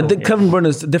another. No. Kevin De Bruyne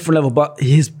is a different level, but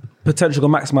his potential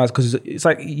got maximized because it's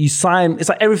like you sign. It's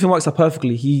like everything works out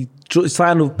perfectly. He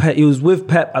signed with Pep. He was with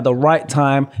Pep at the right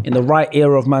time in the right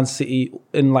era of Man City,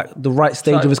 in like the right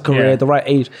stage of his career, the right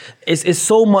age. It's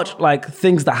so much like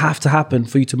things that have to happen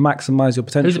for you to maximize your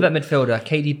potential. Who's a better midfielder,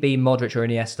 KDB, Modric, or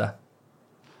Iniesta?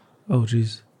 Oh,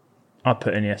 jeez. I'll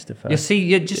put Iniesta first. You see,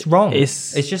 you're just wrong.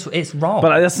 It's wrong.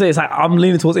 But it's like I'm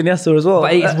leaning towards Iniesta as well.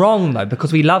 But it's wrong though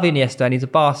because we love Iniesta and he's a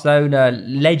Barcelona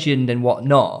legend and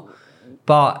whatnot.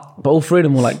 But all three of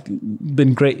them were like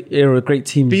been great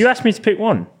teams. But you asked me to pick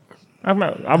one. I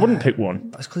wouldn't pick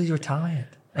one. That's because he's retired.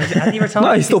 Has he retired?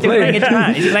 No, he's still playing.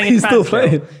 He's still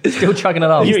playing. Still chugging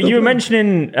along. You were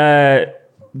mentioning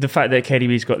the fact that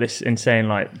KDB's got this insane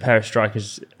like pair of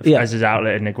strikers as his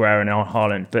outlet in Aguero and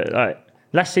Haaland, but like.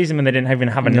 Last season when they didn't even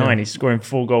have a 9, he's scoring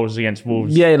 4 goals against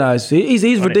Wolves. Yeah, no,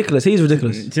 he's ridiculous. He's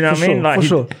ridiculous. Do you know what I mean? Like,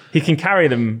 he can carry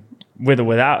them with or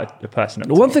without a person.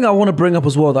 One thing I want to bring up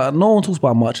as well that no one talks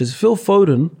about much is Phil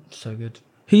Foden. So good.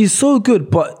 He's so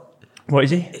good, but what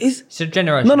is he? He's a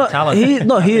generational talent. He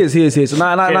is. And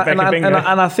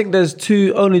I think there's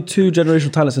only two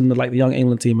generational talents in the young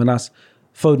England team, and that's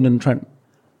Foden and Trent.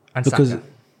 And Saka.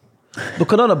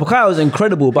 Because Bukayo was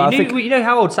incredible, but you know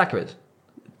how old Saka is?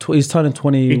 He's turning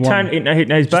 21.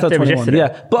 His birthday was yesterday.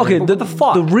 Yeah, but okay. What the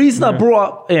fuck? The reason I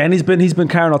brought up, and he's been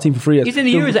carrying our team for 3 years. He's in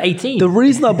the Euros at 18. The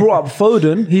reason I brought up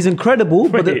Foden, he's incredible.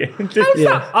 But that's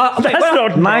not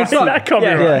right. That can't be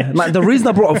right. Like, the reason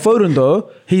I brought up Foden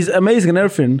though, he's amazing and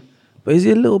everything, but is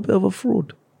he a little bit of a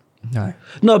fraud?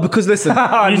 No, because listen.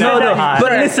 But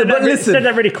listen. You said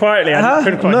that really quietly.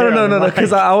 No.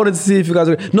 Because I wanted to see if you guys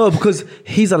agree. No, because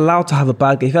he's allowed to have a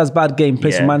bad game. If he has a bad game,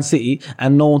 plays for Man City,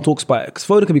 and no one talks about it. Because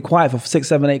Foden can be quiet for 6,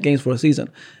 7, 8 games for a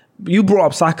season. You brought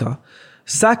up Saka.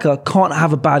 Saka can't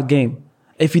have a bad game.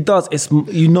 If he does,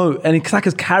 and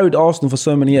Saka's carried Arsenal for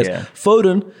so many years. Yeah.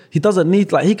 Foden, he doesn't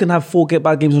need, he can have 4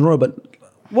 bad games in a row, but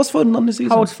what's Foden on this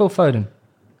season? How old's Phil Foden?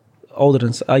 Older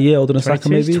than Saka,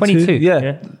 maybe 22.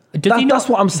 Yeah. That's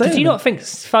what I'm saying. Does he not think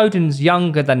Foden's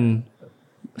younger than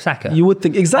Saka? You would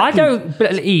think exactly. I don't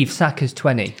believe Saka's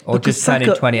 20 or because just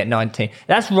turning 20 at 19.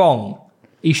 That's wrong.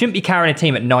 You shouldn't be carrying a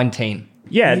team at 19.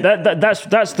 Yeah, that's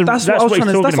what he's talking about.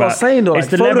 That's what I'm saying, though. It's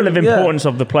the level of importance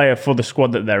of the player for the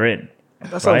squad that they're in.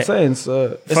 That's what I'm saying.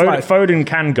 So Foden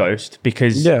can ghost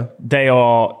because they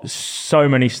are so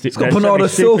many. It's got Bernardo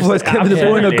Silva, it's Kevin De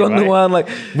Bruyne,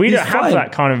 Gundogan. We don't have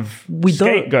that kind of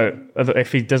scapegoat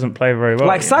if he doesn't play very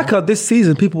well. Saka this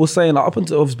season, people were saying up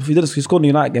until he scored in the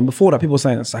United game. Before that, people were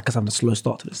saying that Saka's having a slow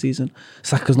start to the season.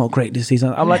 Saka's not great this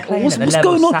season. I'm like, what's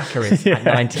going on? Saka is at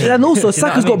 19. And also,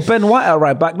 Saka's got Ben White at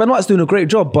right back. Ben White's doing a great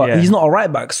job, but he's not a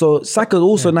right back. So Saka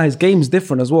also now his game's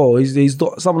different as well. He's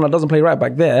got someone that doesn't play right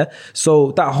back there. So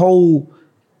that whole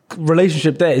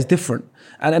relationship there is different.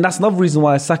 And that's another reason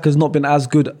why Saka's not been as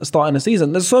good starting the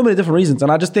season. There's so many different reasons.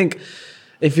 And I just think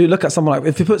if you look at someone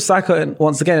if you put Saka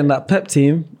once again in that Pep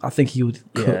team, I think he would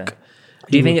cook.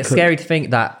 Do you think it's scary to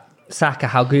think that Saka,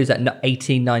 how good is that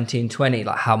 18, 19, 20,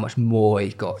 how much more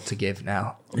he's got to give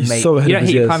now? He's so ahead you of don't his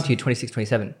hit your years. prime to you 26,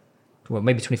 27. Well,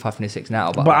 maybe 25, 26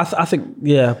 now. But I think,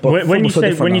 But when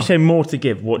you say more to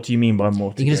give, what do you mean by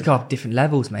more to give? You can just go up different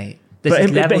levels, mate.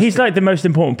 But he's like the most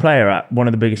important player at one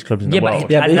of the biggest clubs in the world.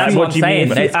 But that's what I'm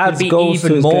saying. If he adds goals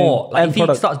to his more, game, if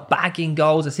he starts bagging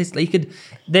goals, assists,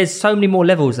 there's so many more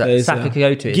levels that Saka could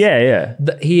go to. Yeah.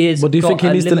 He is. But do you think he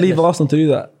needs to leave Arsenal to do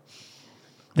that?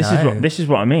 This is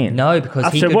what I mean. No,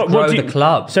 because he could grow the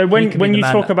club. So when you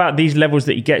talk about these levels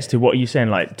that he gets to, what are you saying?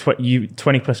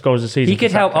 20 plus goals a season? He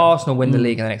could help Arsenal win the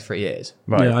league in the next 3 years.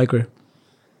 Right. Yeah, I agree.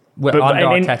 But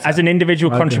as an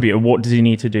individual contributor, what does he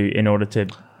need to do in order to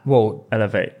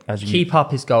elevate? Keep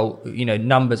up his goal.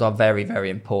 Numbers are very, very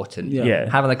important. Yeah.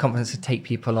 Having the confidence to take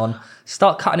people on.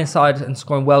 Start cutting inside and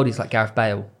scoring worldies like Gareth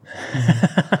Bale.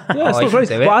 It's not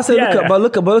crazy. But I say,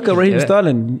 look at Raheem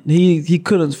Sterling. He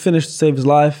couldn't finish to save his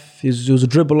life. He was a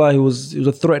dribbler. He was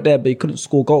a threat there, but he couldn't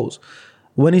score goals.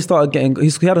 When he started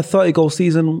he had a 30-goal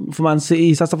season for Man City. He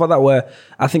had stuff like that where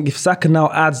I think if Saka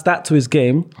now adds that to his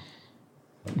game,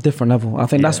 different level. I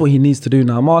think that's what he needs to do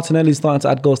now. Martinelli's starting to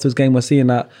add goals to his game. We're seeing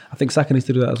that. I think Saka needs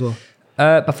to do that as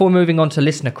well. Before moving on to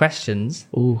listener questions,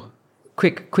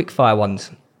 quick fire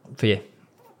ones for you.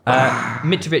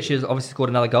 Mitrovic has obviously scored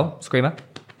another goal. Screamer.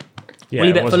 Yeah, Will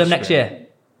you it bet was Fulham a next screamer. year?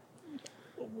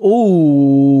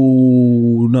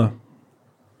 Oh no.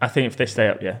 I think if they stay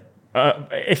up, yeah.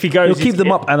 If he goes, He'll keep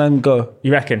them up and then go.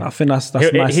 You reckon? I think that's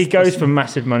he, nice. he goes for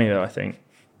massive money though. I think.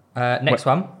 Next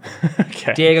one.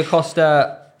 Okay. Diego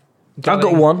Costa. I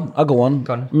got one. Go on.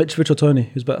 Mitrovic or Tony?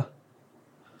 Who's better?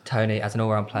 Tony as an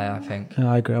all-round player, I think.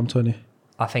 Yeah, I agree. I'm Tony.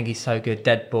 I think he's so good.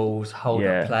 Dead balls, hold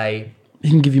Yeah. up play. He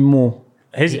can give you more.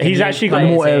 He's actually got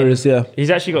players More in. areas, yeah.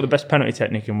 He's actually got the best penalty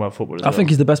technique in world football. As I well. think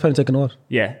he's the best penalty taker in the world.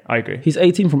 Yeah, I agree. He's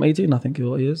 18 from 18, I think he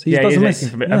is. He yeah, doesn't he's miss. 18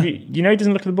 from it. Yeah. Have you know he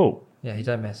doesn't look at the ball. Yeah, he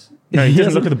don't miss. No, he He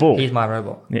doesn't look doesn't- at the ball. He's my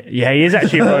robot. Yeah, he is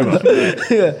actually a robot.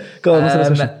 Go on, what's the next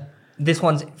question? This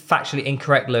one's factually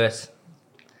incorrect, Lewis.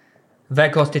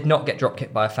 Vegos did not get drop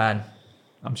kicked by a fan.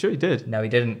 I'm sure he did. No, he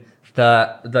didn't.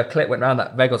 The clip went around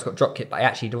that Vegos got drop kicked, but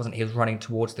actually he wasn't. He was running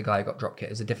towards the guy who got drop kicked.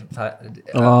 It was a different fella.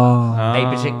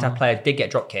 A particular player did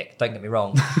get drop kicked. Don't get me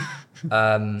wrong.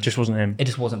 Just wasn't him. It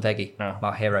just wasn't Veggie, No.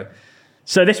 my hero.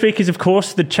 So this week is, of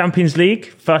course, the Champions League.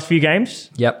 First few games.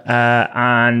 Yep.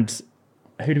 And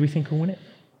who do we think will win it?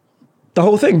 The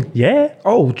whole thing? Yeah.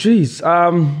 Oh, jeez.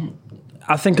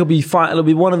 I think it'll be fine. It'll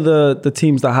be one of the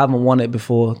teams that haven't won it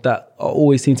before that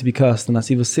always seem to be cursed, and that's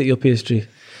either City or PSG.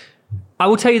 I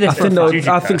will tell you this. I for a think,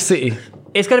 fact. I think City.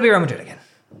 It's going to be Real Madrid again.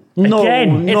 No,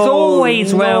 Again? It's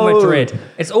always Real Madrid.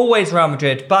 It's always Real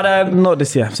Madrid. But Not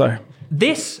this year, sorry.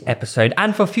 this episode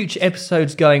and for future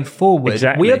episodes going forward,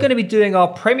 Exactly. we are going to be doing our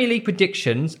Premier League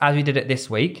predictions as we did it this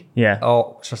week. Yeah.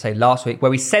 Or should I say last week,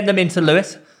 where we send them into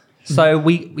Lewis. So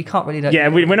we can't really... Yeah,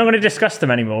 we're not going to discuss them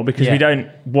anymore because Yeah. we don't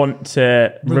want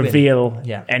to Ruin. reveal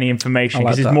Yeah. any information I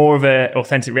like because it's that. more of an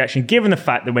authentic reaction given the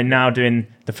fact that we're now doing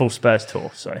the full Spurs tour.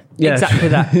 So Yeah. Exactly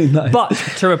that. Nice. But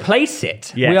to replace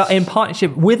it, Yes. we are in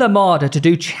partnership with Armada to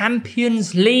do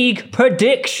Champions League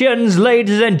predictions,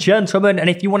 ladies and gentlemen.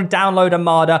 And if you want to download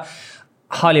Armada,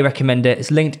 highly recommend it. It's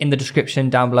linked in the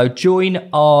description down below. Join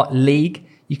our league.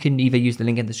 You can either use the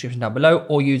link in the description down below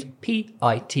or use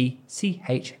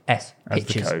PITCHS As the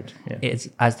pitches. code, yeah. It's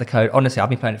as the code. Honestly, I've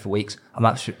been playing it for weeks. I'm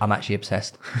actually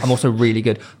obsessed. I'm also really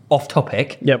good. Off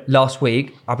topic. Yep. Last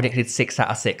week I predicted 6 out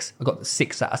of 6. I got the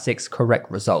 6 out of 6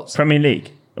 correct results. Premier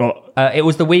League. Well, It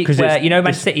was the week 'Cause where it's-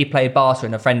 Man City played Barca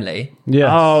in a friendly. Yeah.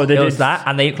 oh, they It did was that,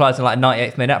 and they equalised in like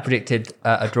 98th minute. I predicted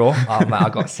a draw. Oh man, I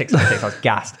got 6 out of 6. I was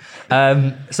gassed.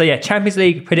 So yeah, Champions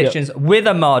League predictions with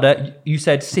Armada. You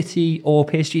said City or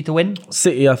PSG to win.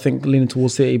 City, I think, leaning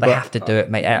towards City. They but have to do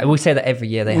it, mate. We say that every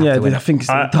year. They have yeah, to win. I think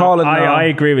I Haaland now. I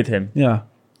agree with him. Yeah.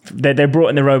 They brought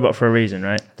in the robot for a reason,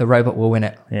 right? The robot will win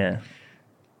it. Yeah.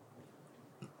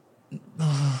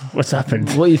 What's happened?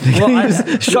 What do you think? Well, You I-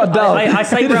 just shut down. I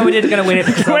say Real Madrid are going to win it.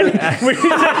 Because When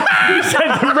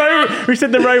we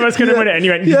said the robot's going to win it, and you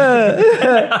went,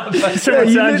 yeah. someone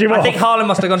you turned did- you I off. think Haaland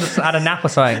must have gone to had a nap or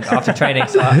something after training.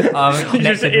 So I'm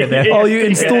connected with it. Oh, you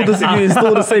installed the same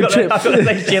chip. I've got the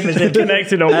same chip as him.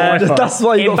 Connected on Wi-Fi. That's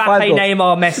why you got 5 Mbappe, goals.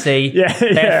 Neymar, Messi, Yeah,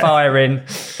 they're yeah. firing.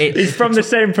 It's, He's from the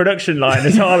same production line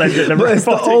as Haaland at the But it's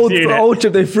the robotics unit. old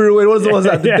chip they threw away. What was the ones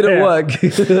that Yeah, didn't yeah. work?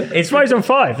 it's Why he's on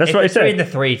 5? That's what he it's between said.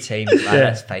 the 3 teams, man,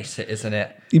 let's face it, isn't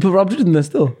it? You put Real Madrid in there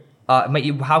still.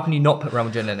 Mate, how can you not put Real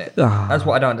Madrid in it? Ah. That's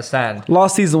what I don't understand.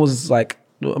 Last season was like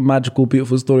a magical,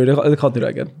 beautiful story. They can't do that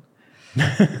again.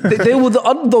 they were the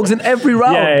underdogs in every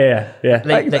round.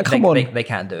 Yeah. Come on. They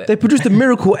can do it. They produced a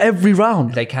miracle every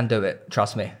round. They can do it.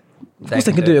 Trust me. Of course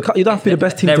they can do it. You don't have to be the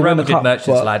best team They're to win Real the Madrid cup. merchants,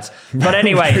 but- lads. But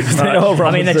anyway, They are Real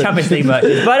I mean the Madrid. Champions League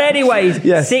merchants. But anyways,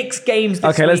 Yes. 6 games this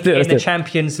Okay, let's week do it, in let's the do it.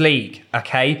 Champions League.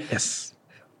 Okay, Yes.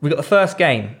 we got the first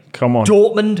game. Come on.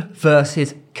 Dortmund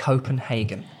versus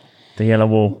Copenhagen. The yellow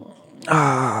wall.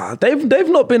 They've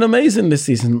not been amazing this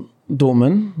season,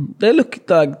 Dortmund. They look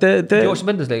like they're. Do you watch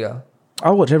the Bundesliga?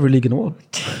 I watch every league in the world.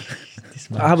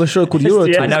 I have a show called Euro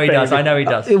Yeah. Talk. I know he does. I know he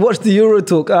does. Watch the Euro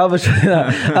Talk. I have a show.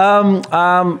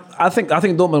 I think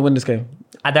Dortmund win this game.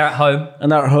 And they're at home.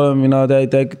 And they're at home, you know,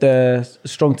 they're a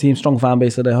strong team, strong fan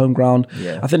base at their home ground.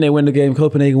 Yeah. I think they win the game.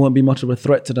 Copenhagen won't be much of a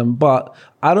threat to them, but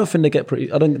I don't think they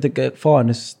get far in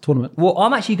this tournament. Well,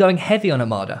 I'm actually going heavy on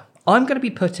Armada. I'm going to be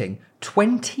putting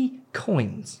 20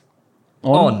 coins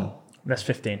on. That's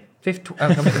 15. 20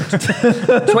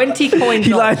 coins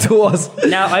He on. lied to us.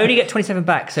 Now, I only get 27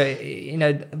 back, so, you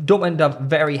know, Dortmund are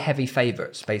very heavy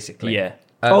favourites, basically. Yeah.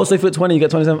 So if you put 20, you get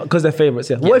 27 because they're favourites.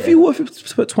 Yeah. What if you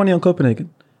put 20 on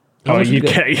Copenhagen? How Oh, much would you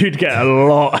you'd get a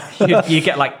lot. You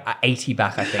get like 80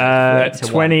 back, I think. 3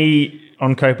 to 1. 20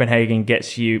 on Copenhagen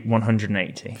gets you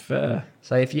 180. Fair.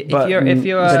 So if you're But then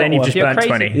you've if just you're burnt crazy,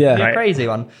 20, you're right? a crazy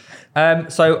one.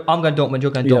 So I'm going Dortmund.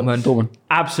 You're going Dortmund. Dortmund.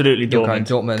 Absolutely You're Dortmund.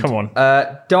 going Dortmund. Come on.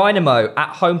 Dynamo at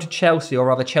home to Chelsea, or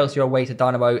rather Chelsea away to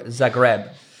Dynamo Zagreb.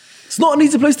 It's not an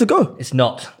easy place to go. It's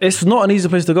not. It's not an easy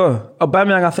place to go.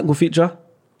 Aubameyang, I think, will feature.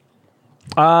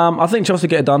 I think Chelsea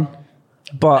get it done.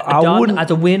 But I wouldn't...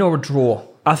 As a win or a draw?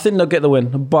 I think they'll get the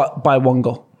win, but by one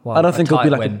goal. Wow, I don't think it'll be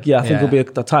like win. I think it'll be a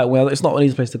tight win. It's not an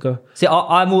easy place to go. See,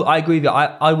 I agree with you.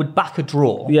 I would back a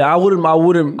draw. Yeah, I wouldn't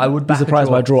be back a surprised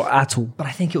draw. by a draw at all. But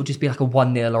I think it would just be like a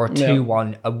 1-0 or a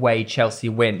 2-1 away Chelsea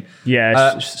win.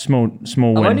 Yeah, small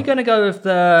win. I'm only going to go with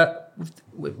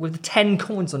the 10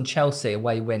 coins on Chelsea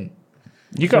away win.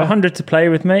 You got 100 to play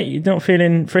with, mate. You're not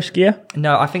feeling friskier?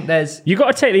 No, I think there's... You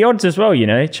got to take the odds as well, you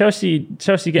know. Chelsea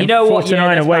getting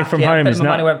 4-9 away from home is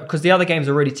not... Because the other games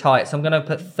are really tight. So I'm going to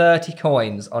put 30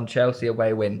 coins on Chelsea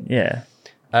away win. Yeah.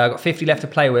 I've got 50 left to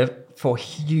play with for a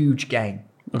huge game.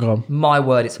 Okay. My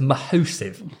word, it's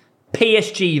massive.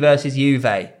 PSG versus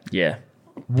Juve. Yeah.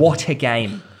 What a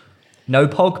game. No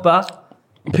Pogba.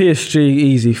 PSG,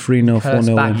 easy 3-0, Curse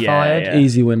 4-0 backfired. win.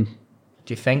 Easy win.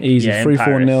 Do you think? Easy, Yeah, in 3-4-0,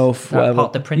 Paris. whatever.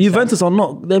 Parc des Princes. Juventus are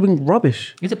not, they've been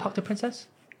rubbish. Is it Parc des Princes?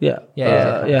 Yeah.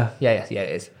 Yeah, Yeah. Yeah,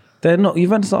 it is. They're not,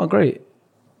 Juventus aren't great.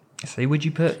 So would you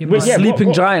put... Well, yeah,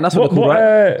 Sleeping giant, that's what they're called,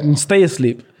 right? And stay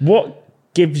asleep. What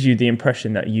gives you the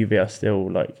impression that Juve are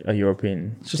still like a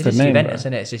European? It's just It's a name. Juventus, Right?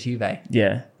 isn't it? It's just Juve.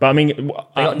 Yeah. But I mean,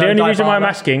 got the no only reason why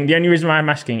Dybala. I'm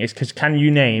asking is because can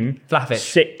you name Vlahovic.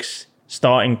 6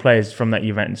 starting players from that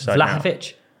Juventus side now?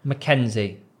 Vlahovic,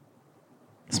 McKenzie.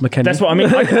 It's McKenny. That's what I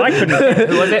mean. I couldn't.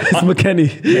 Who was it? It's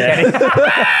McKenny. Yeah.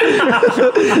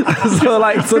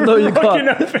 so no, you Fucking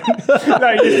can't. open.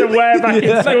 No, you used to wear back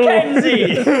in school.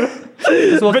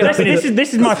 McKenzie! But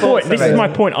this is my point. This is my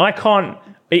point. I can't.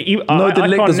 I De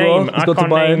Ligt can't as well. name. He's got to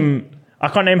buy in. I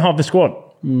can't name half the squad.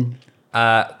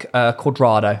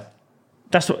 Quadrado.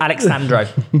 That's what. Alexandro.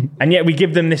 And yet we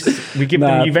give them this. We give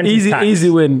them Juventus easy, tax. easy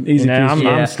win. Easy You know, peasy.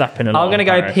 I'm slapping a lot. I'm going to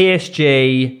go Paris.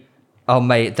 PSG. Oh,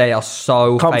 mate, they are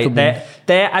so... Comfortable.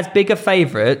 They're as big a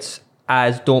favourites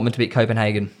as Dortmund to beat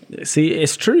Copenhagen. See,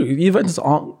 it's true. Juventus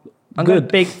aren't I'm going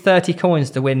good. big 30 coins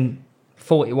to win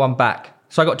 41 back.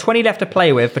 So I got 20 left to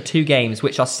play with for 2 games,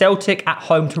 which are Celtic at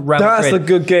home to Real Madrid. That's a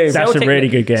good game. That's a really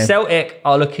good game. Celtic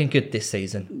are looking good this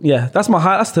season. Yeah, that's my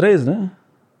high. That's today, isn't it?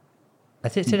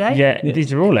 Is it today? Yeah,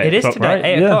 these are all 8 It is o'clock, today, right?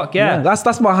 8 o'clock, yeah.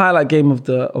 That's my highlight game of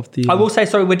the. I will say,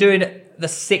 sorry, we're doing the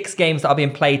 6 games that are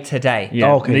being played today.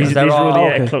 Yeah. Oh, okay. These There are all the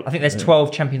are- 8 okay. o'clock. I think there's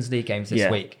 12 Champions League games this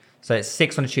Yeah. week. So it's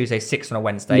 6 on a Tuesday, 6 on a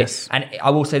Wednesday. Yes. And I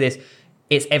will say this,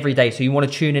 it's every day. So you want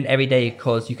to tune in every day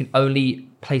because you can only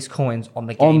place coins on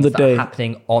the games On the that day. are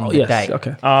happening on the Yes, day.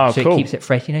 okay. Oh, so cool. it keeps it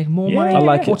fresh. You know, more Yeah, money, I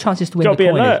like more it. chances to win Gotta the be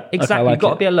coin. alert. Exactly, Okay, I like you've got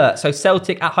to it. be alert. So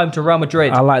Celtic at home to Real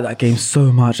Madrid. I like that game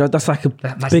so much. That's like a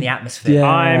Imagine big the atmosphere. Yeah.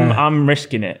 I'm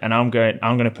risking it, and I'm going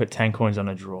to put 10 coins on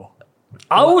a draw.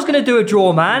 I was going to do a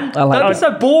draw, man. I like Don't be that.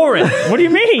 so boring. What do you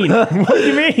mean? What do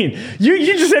you mean? You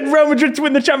just said Real Madrid to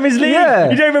win the Champions League. Yeah.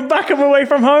 You don't even back them away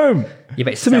from home. Yeah,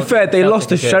 but To be fair, they lost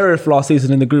to Sheriff last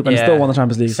season in the group and still won the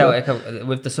Champions League. So. Celtic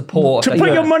with the support. To of put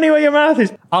the- your money where your mouth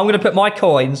is. I'm going to put my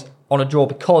coins on a draw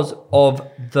because of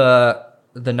the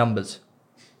numbers.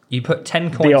 You put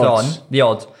 10 coins odds. on the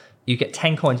odds. You get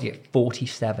 10 coins, you get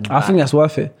 47. I think that's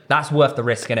worth it. that's worth the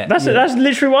risk, innit? That's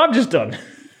literally what I've just done.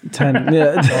 10.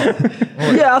 Yeah.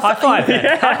 Yeah. High five. Then.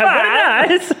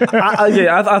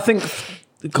 I think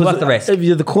because Worth the risk. if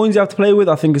you're the coins you have to play with,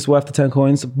 I think it's worth the 10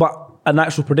 coins. But an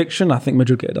actual prediction, I think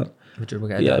Madrid get it done. Madrid will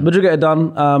get it Yeah, done. Madrid get it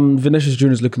done. Vinicius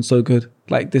Junior is looking so good.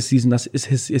 Like this season, it's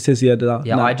his year.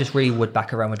 Yeah, now. I just really would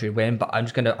back a Real Madrid win, but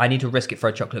I need to risk it for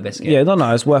a chocolate biscuit. Yeah,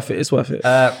 no, it's worth it. It's worth it.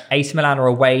 AC Milan are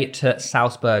away to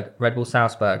Salzburg, Red Bull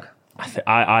Salzburg.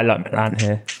 I like Milan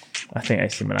here. I think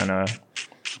AC Milan are.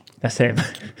 That's him.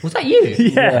 Was that you?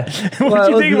 Yeah. What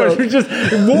Well, do you think? look. Was just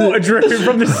water dripping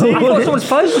from the sea? I thought someone's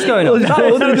phone was going on.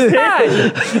 That What did was it do?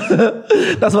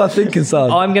 bad. That's what I'm thinking,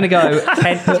 son. I'm going to go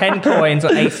 10 coins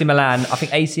on AC Milan. I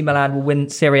think AC Milan will win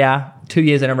Serie A 2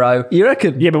 years in a row. You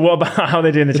reckon? Yeah, but what about how they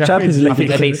do in the Champions Champions League. I League?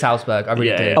 think they beat Salzburg. I really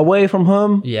Yeah, do. yeah. Away from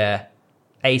home? Yeah.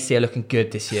 AC are looking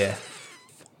good this year.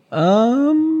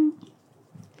 Are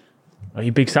you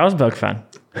a big Salzburg fan?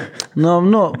 No,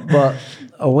 I'm not. But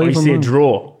away Or you from see a home.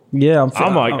 draw? Yeah, I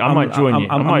might join you.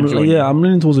 I might join you. Yeah, I'm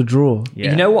leaning towards a draw. Yeah.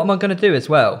 You know what I'm going to do as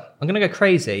well? I'm going to go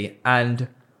crazy and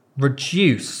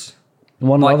reduce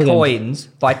One my other game. coins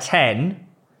by 10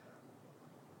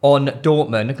 on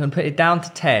Dortmund. I'm going to put it down to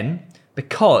 10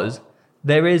 because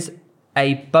there is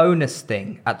a bonus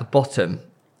thing at the bottom.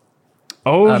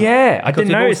 Oh yeah, I Because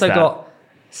didn't we've notice also that. got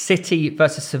City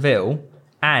versus Seville,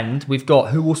 and we've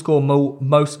got who will score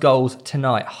most goals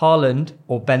tonight, Haaland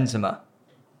or Benzema.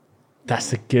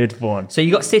 That's a good one. So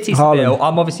you got City, Haaland. Seville.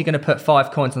 I'm obviously going to put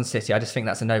 5 coins on City. I just think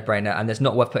that's a no-brainer, and there's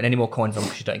not worth putting any more coins on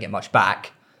because you don't get much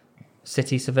back.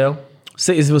 City, Seville.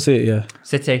 City's for City, yeah.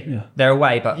 City, they're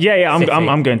away, but Yeah, City.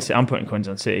 I'm going to. I'm putting coins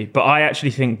on City, but I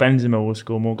actually think Benzema will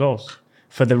score more goals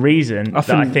for the reason that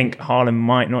I think Haaland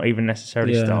might not even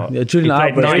necessarily start. Yeah, Julian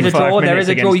He played Alvarez. There is a 95 draw. There minutes is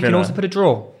a draw. You against can Villa. also put a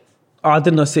draw. Oh, I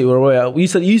didn't know City were away.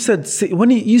 You said City,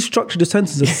 when you structured the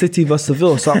sentence as City versus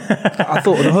Seville, so I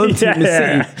thought the home team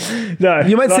is City. No,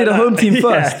 You meant to say the home team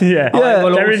first. Yeah, Yeah.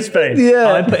 they're in Spain.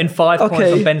 Yeah. I'm putting 5 points on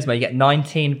Okay. Benzema. You get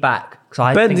 19 back. Because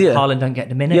I Ben, think yeah. Haaland don't get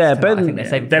the minutes. Yeah, tonight. Ben- I think they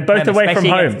save They're both away from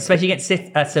home. Especially against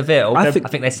Seville. I I think-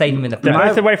 think they save him in the They're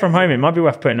first. both away from home. It might be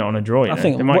worth putting it on a draw. You know?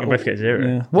 think they might what- both get 0.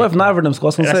 Yeah. What if neither of them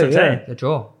scores? That's what I'm saying. The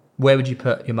draw. Where would you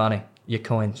put your money, your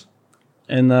coins?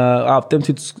 And out of them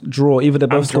two to draw, either they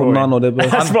both score drawing. none or they both.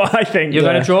 That's what I think. You're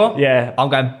going to draw? Yeah. I'm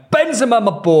going Benzema,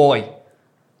 my boy.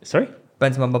 Sorry,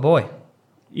 Benzema, my boy.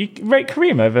 you rate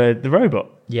Kareem over the robot?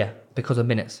 Yeah, because of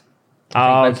minutes. Oh,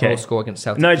 I think Benzema okay. will score against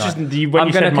Celtic. No, it's tonight. just when I'm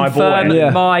you gonna said my confirm boy. Yeah.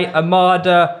 my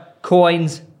Armada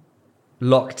coins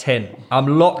locked in.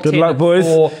 I'm locked Good in luck, boys.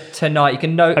 for tonight. You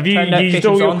can note. Have you turn used notifications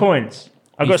all your on. coins?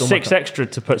 I've got Used all my 6 coins. extra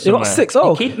to put You somewhere. got 6.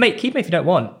 Oh, Keep me if you don't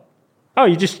want. Oh,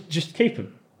 you just keep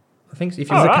them. I think if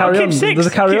you All right, carry I'll on. keep 6. There's a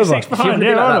carry keep over. 6 If you behind. want to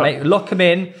Yeah, do why like that, not? mate, lock them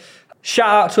in. Shout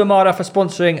out to Armada for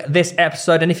sponsoring this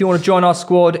episode. And if you want to join our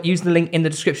squad, use the link in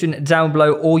the description down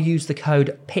below or use the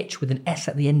code PITCH with an S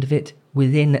at the end of it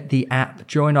within the app.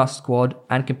 Join our squad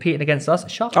and competing against us.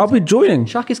 Shark, I'll be joining.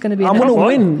 Shark is going to be I'm in gonna there.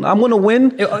 win. I'm gonna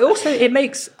win. It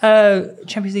makes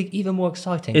Champions League even more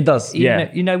exciting. It does.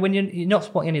 You know when you're not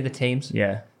supporting any of the teams.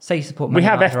 Yeah. Say you support. We Man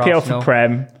have United or FPL Arsenal. for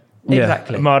Prem.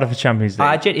 Exactly. Armada for Champions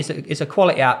League. It's a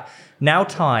quality app. Now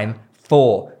time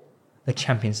for the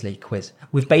Champions League quiz.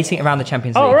 We're basing it around the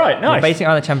Champions League. Oh, right, nice. We're basing it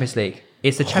around the Champions League.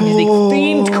 It's the Champions League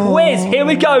themed quiz. Here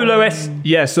we go, Lewis.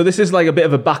 Yeah, so this is like a bit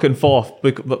of a back and forth,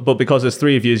 but because there's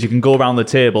 3 of you, you can go around the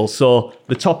table. So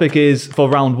the topic is for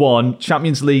round 1,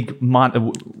 Champions League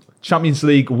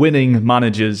winning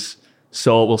managers.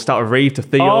 So we'll start with Reeve to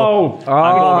Theo.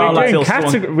 we're doing Till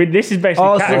category. This is basically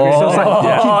Oh, categories. so it's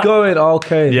like, keep going.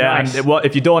 Okay. Yeah, Nice. and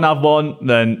if you don't have one,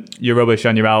 then you're rubbish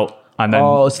and you're out. And then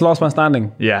Oh, it's last man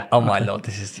standing. yeah, Oh my lord,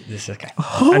 this is okay.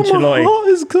 Oh, my Ancelotti. heart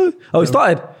is good. Oh, he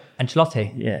started.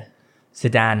 Ancelotti, Yeah.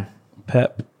 Zidane,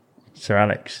 Pep, Sir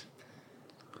Alex.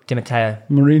 Di Matteo,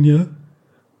 Mourinho.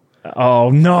 Oh,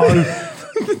 no.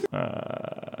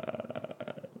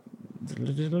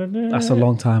 That's a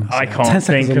long time. I 10 can't seconds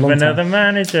think is a of long another time.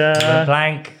 manager.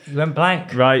 blank. You went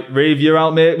blank. right, Reeve, you're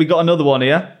out, mate. We got another one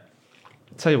here.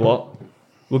 Tell you what,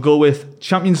 we'll go with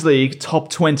Champions League top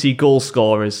 20 goal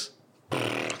scorers.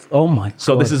 Oh my god.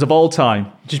 So this is of all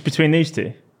time. Just between these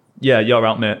two. Yeah, you're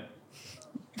out, mate.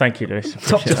 Thank you, Lewis.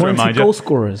 top Just to 20 remind you. goal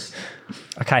scorers.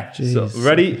 Okay. So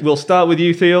ready? We'll start with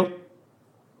you, Theo.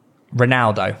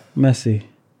 Ronaldo, Messi,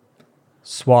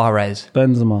 Suarez,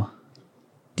 Benzema.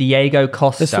 Diego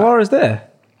Costa. Is Suarez there?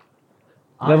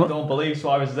 I don't believe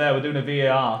Suarez is there. We're doing a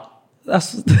VAR.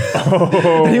 That's.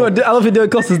 Anyone, I don't think Diego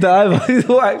Costa's there either. He's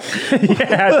like,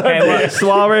 Okay, well,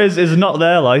 Suarez is not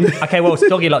there, like. okay, well, it's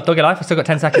doggy life. I've still got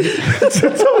 10 seconds.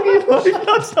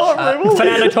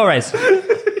 Fernando Torres.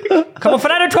 Come on,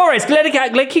 Fernando Torres. Let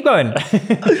it keep going.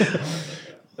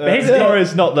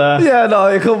 Suarez not there. yeah,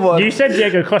 no, come on. You said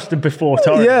Diego Costa before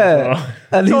Torres. Yeah,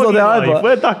 and he's not there Like, either.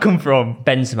 where'd that come from?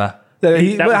 Benzema.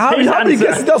 He, That wait, was how his many answer.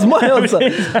 guesses? That's my answer.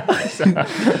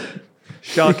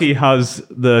 Sharky has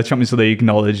the Champions League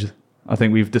knowledge. I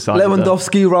think we've decided.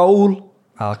 Lewandowski, Raul.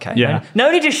 Okay. Yeah.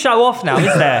 No need to show off now,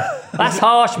 is there? That's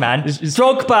harsh, man.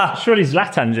 Drogba. Surely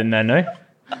Zlatan's in there, no?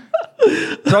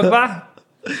 Drogba.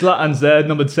 Zlatan's there,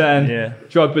 number 10. Yeah.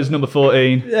 Drogba's number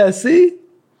 14. Yeah, see?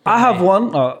 I have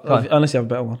one. Unless you have a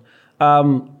better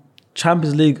one.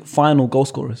 Champions League final goal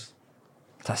scorers.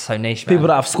 That's so niche, man. People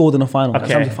that have scored in a final. Okay.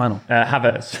 Champions League final.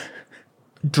 Havertz.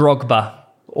 Drogba.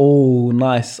 Oh,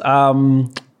 nice.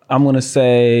 I'm going to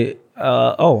say...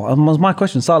 was my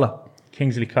question. Salah.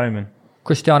 Kingsley Coman.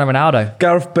 Cristiano Ronaldo.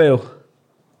 Gareth Bale.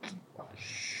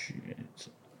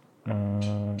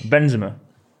 Benzema.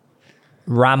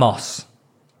 Ramos.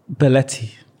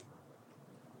 Belletti.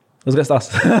 It was against us.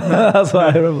 That's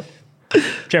what I remember.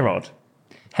 Gerrard.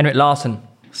 Henrik Larsson.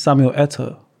 Samuel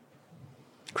Eto'o.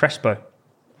 Crespo.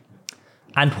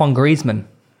 Antoine Griezmann.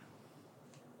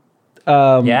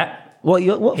 What Yeah. what He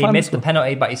final missed the score?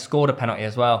 penalty, but he scored a penalty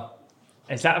as well.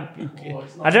 Is that?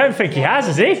 I don't think he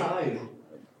has he?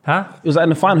 Huh? Was that in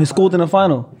the final? He scored in the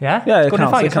final. Yeah? Yeah, it Scored in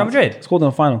counts. the final It against Real counts. Madrid? Scored in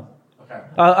the final.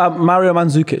 Mario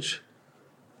Mandzukic.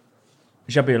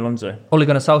 Xabi Alonso. Ole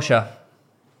Gunnar Solskjaer.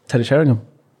 Teddy Sheringham.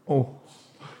 Oh.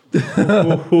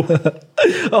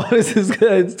 Oh, this is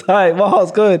good. It's tight. My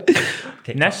heart's good.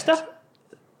 Nesta.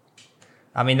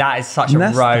 I mean, that is such a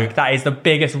Nesta. rogue. That is the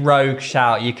biggest rogue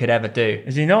shout you could ever do.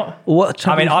 Is he not? What?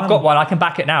 I mean, Champions I've got final? one. I can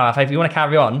back it now. If you want to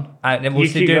carry on, and then we'll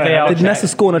You keep do a going. VAR Did check. Nesta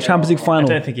score in a Champions League I final?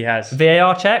 don't think he has.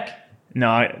 VAR check.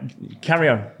 No, carry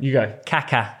on. You go.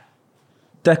 Kaka.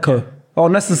 Deco. Oh,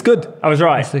 Nesta's good. I was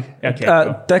right. That's the- Okay.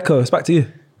 Cool. Deco, it's back to you.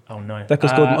 Oh no. Deco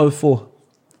scored in 04.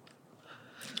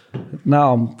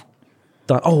 Now I'm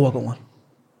done. Oh, I got one.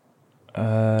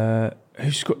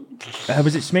 Who scored?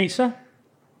 Was it Smeetzer?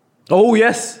 Oh,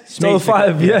 yes. Smeets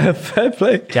 05. Yeah, fair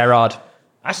play. Gerard.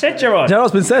 I said Gerard.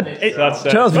 Gerard's been said. That's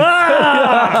it. Gerard's been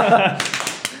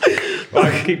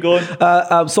Right, keep going.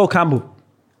 Sol Campbell.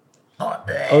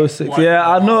 06. Yeah,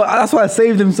 I know. That's why I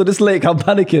saved him so this late. I'm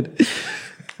panicking.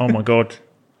 Oh my god.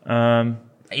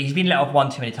 He's been let off one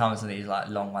too many times in these like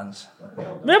long ones.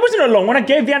 That wasn't a long one. I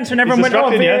gave the answer and everyone went,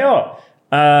 distracting, yeah.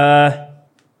 VAR.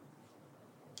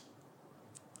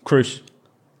 Cruz.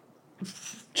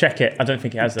 Check it. I don't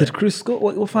think he has Did it. Cruz score?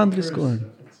 What final did he score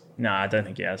in? No, I don't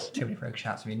think he has. Too many rogue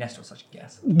shouts. I mean, Nesta was such a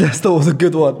guess. Nesta was a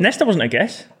good one. Nesta wasn't a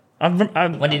guess. When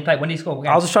did he play? When did he score?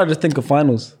 I was just trying to think of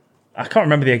finals. I can't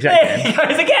remember the exact game. It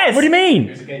was a guess. What do you mean?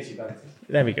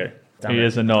 There we go. Damn He it.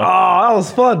 is a nod. Oh, that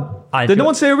was fun. Did no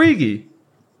one say Origi?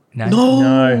 No.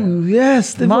 No.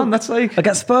 Yes. they Man, won. that's like...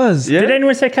 Against Spurs. Yeah. Did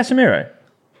anyone say Casemiro?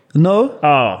 No.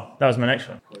 Oh, that was my next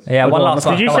one. Yeah, one last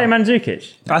one. Did you Come say on.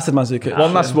 Mandzukic? I said Mandzukic.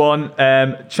 One last one.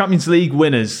 Champions League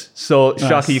winners. So,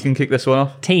 Sharky, you can kick this one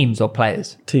off. Teams or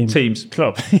players? Team. Teams.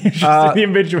 Club. Just the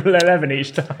individual 11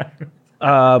 each time.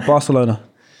 Barcelona.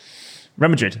 Real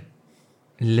Madrid.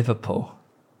 Liverpool.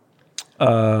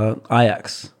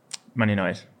 Ajax. Man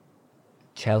United.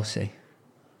 Chelsea.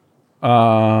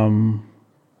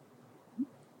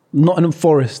 Nottingham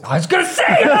Forest. I was going to say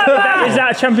that. Is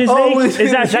that Champions League? Oh, Is that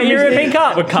Is that Champions European League?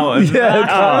 Cup? We're counting.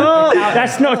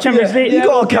 That's not Champions League. You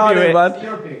got to count give it, you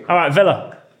man. All right,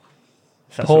 Villa.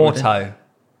 If that's what we do. Porto.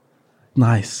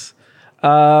 Nice.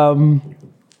 Oh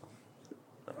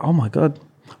my god.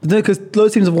 But no, because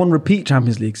those teams have won repeat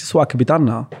Champions Leagues. This is what could be done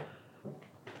now.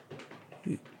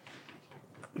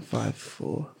 5,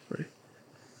 4, 3.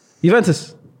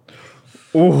 Juventus.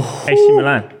 AC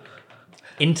Milan.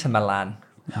 Inter Milan.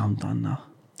 Yeah, I'm done now.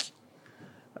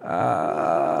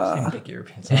 Big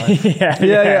European side. Yeah,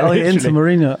 Yeah, oh, yeah, Inter literally.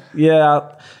 Marino.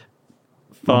 Yeah.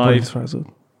 5,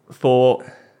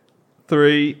 4,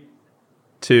 3,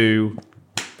 2,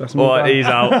 That's me. 1. He's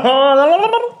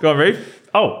out. Go on, Reeve.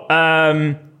 Oh,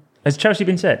 has Chelsea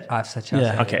been said? I've said Chelsea.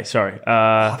 Yeah. Okay, sorry.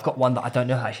 I've got one that I don't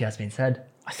know actually has been said.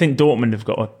 I think Dortmund have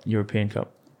got a European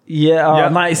Cup. Yeah, Yeah.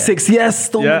 96. Yes,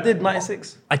 Storm Yeah. did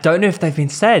 96. I don't know if they've been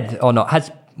said or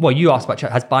not. Well, you asked about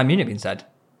Chelsea. Has Bayern Munich been said?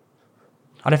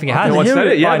 I don't think it has. No one said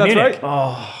it. Yeah, Bayern that's Munich.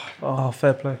 right. Oh,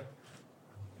 fair play.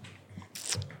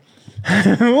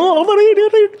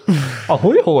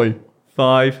 Ahoy, hoy.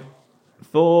 5,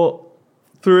 4,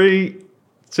 3,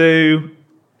 2,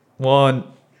 1.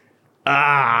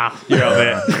 Ah, you're out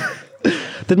there.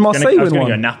 Did I Marseille was win going to go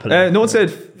one? Napoli. No one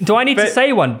said Do I need to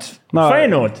say one? No.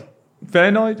 Feyenoord.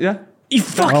 Feyenoord, yeah? You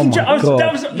fucking Oh my that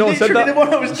God. was No one said literally that. the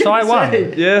one I was So I won.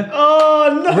 Yeah.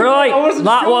 Oh, no. Right, I wasn't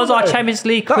that sure, was our though. Champions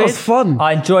League That quiz. was fun.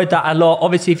 I enjoyed that a lot.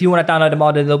 Obviously, if you want to download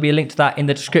Amada, there'll be a link to that in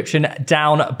the description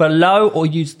down below, or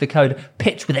use the code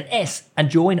PITCH with an S and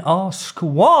join our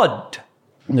squad.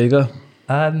 There you go.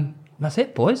 That's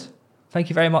it, boys. Thank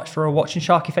you very much for watching.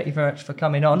 Sharky, thank you very much for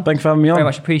coming on. Thank you for having me on. Very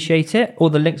much appreciate it. All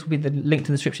the links will be linked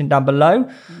in the description down below.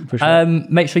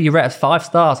 Make sure you rate us 5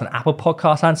 stars on Apple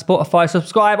Podcasts and Spotify.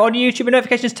 Subscribe on YouTube and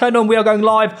notifications turned on. We are going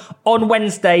live on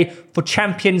Wednesday for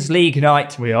Champions League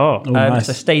night. We are. nice.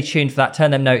 So stay tuned for that.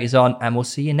 Turn them notices on, and we'll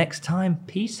see you next time.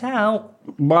 Peace out.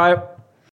 Bye.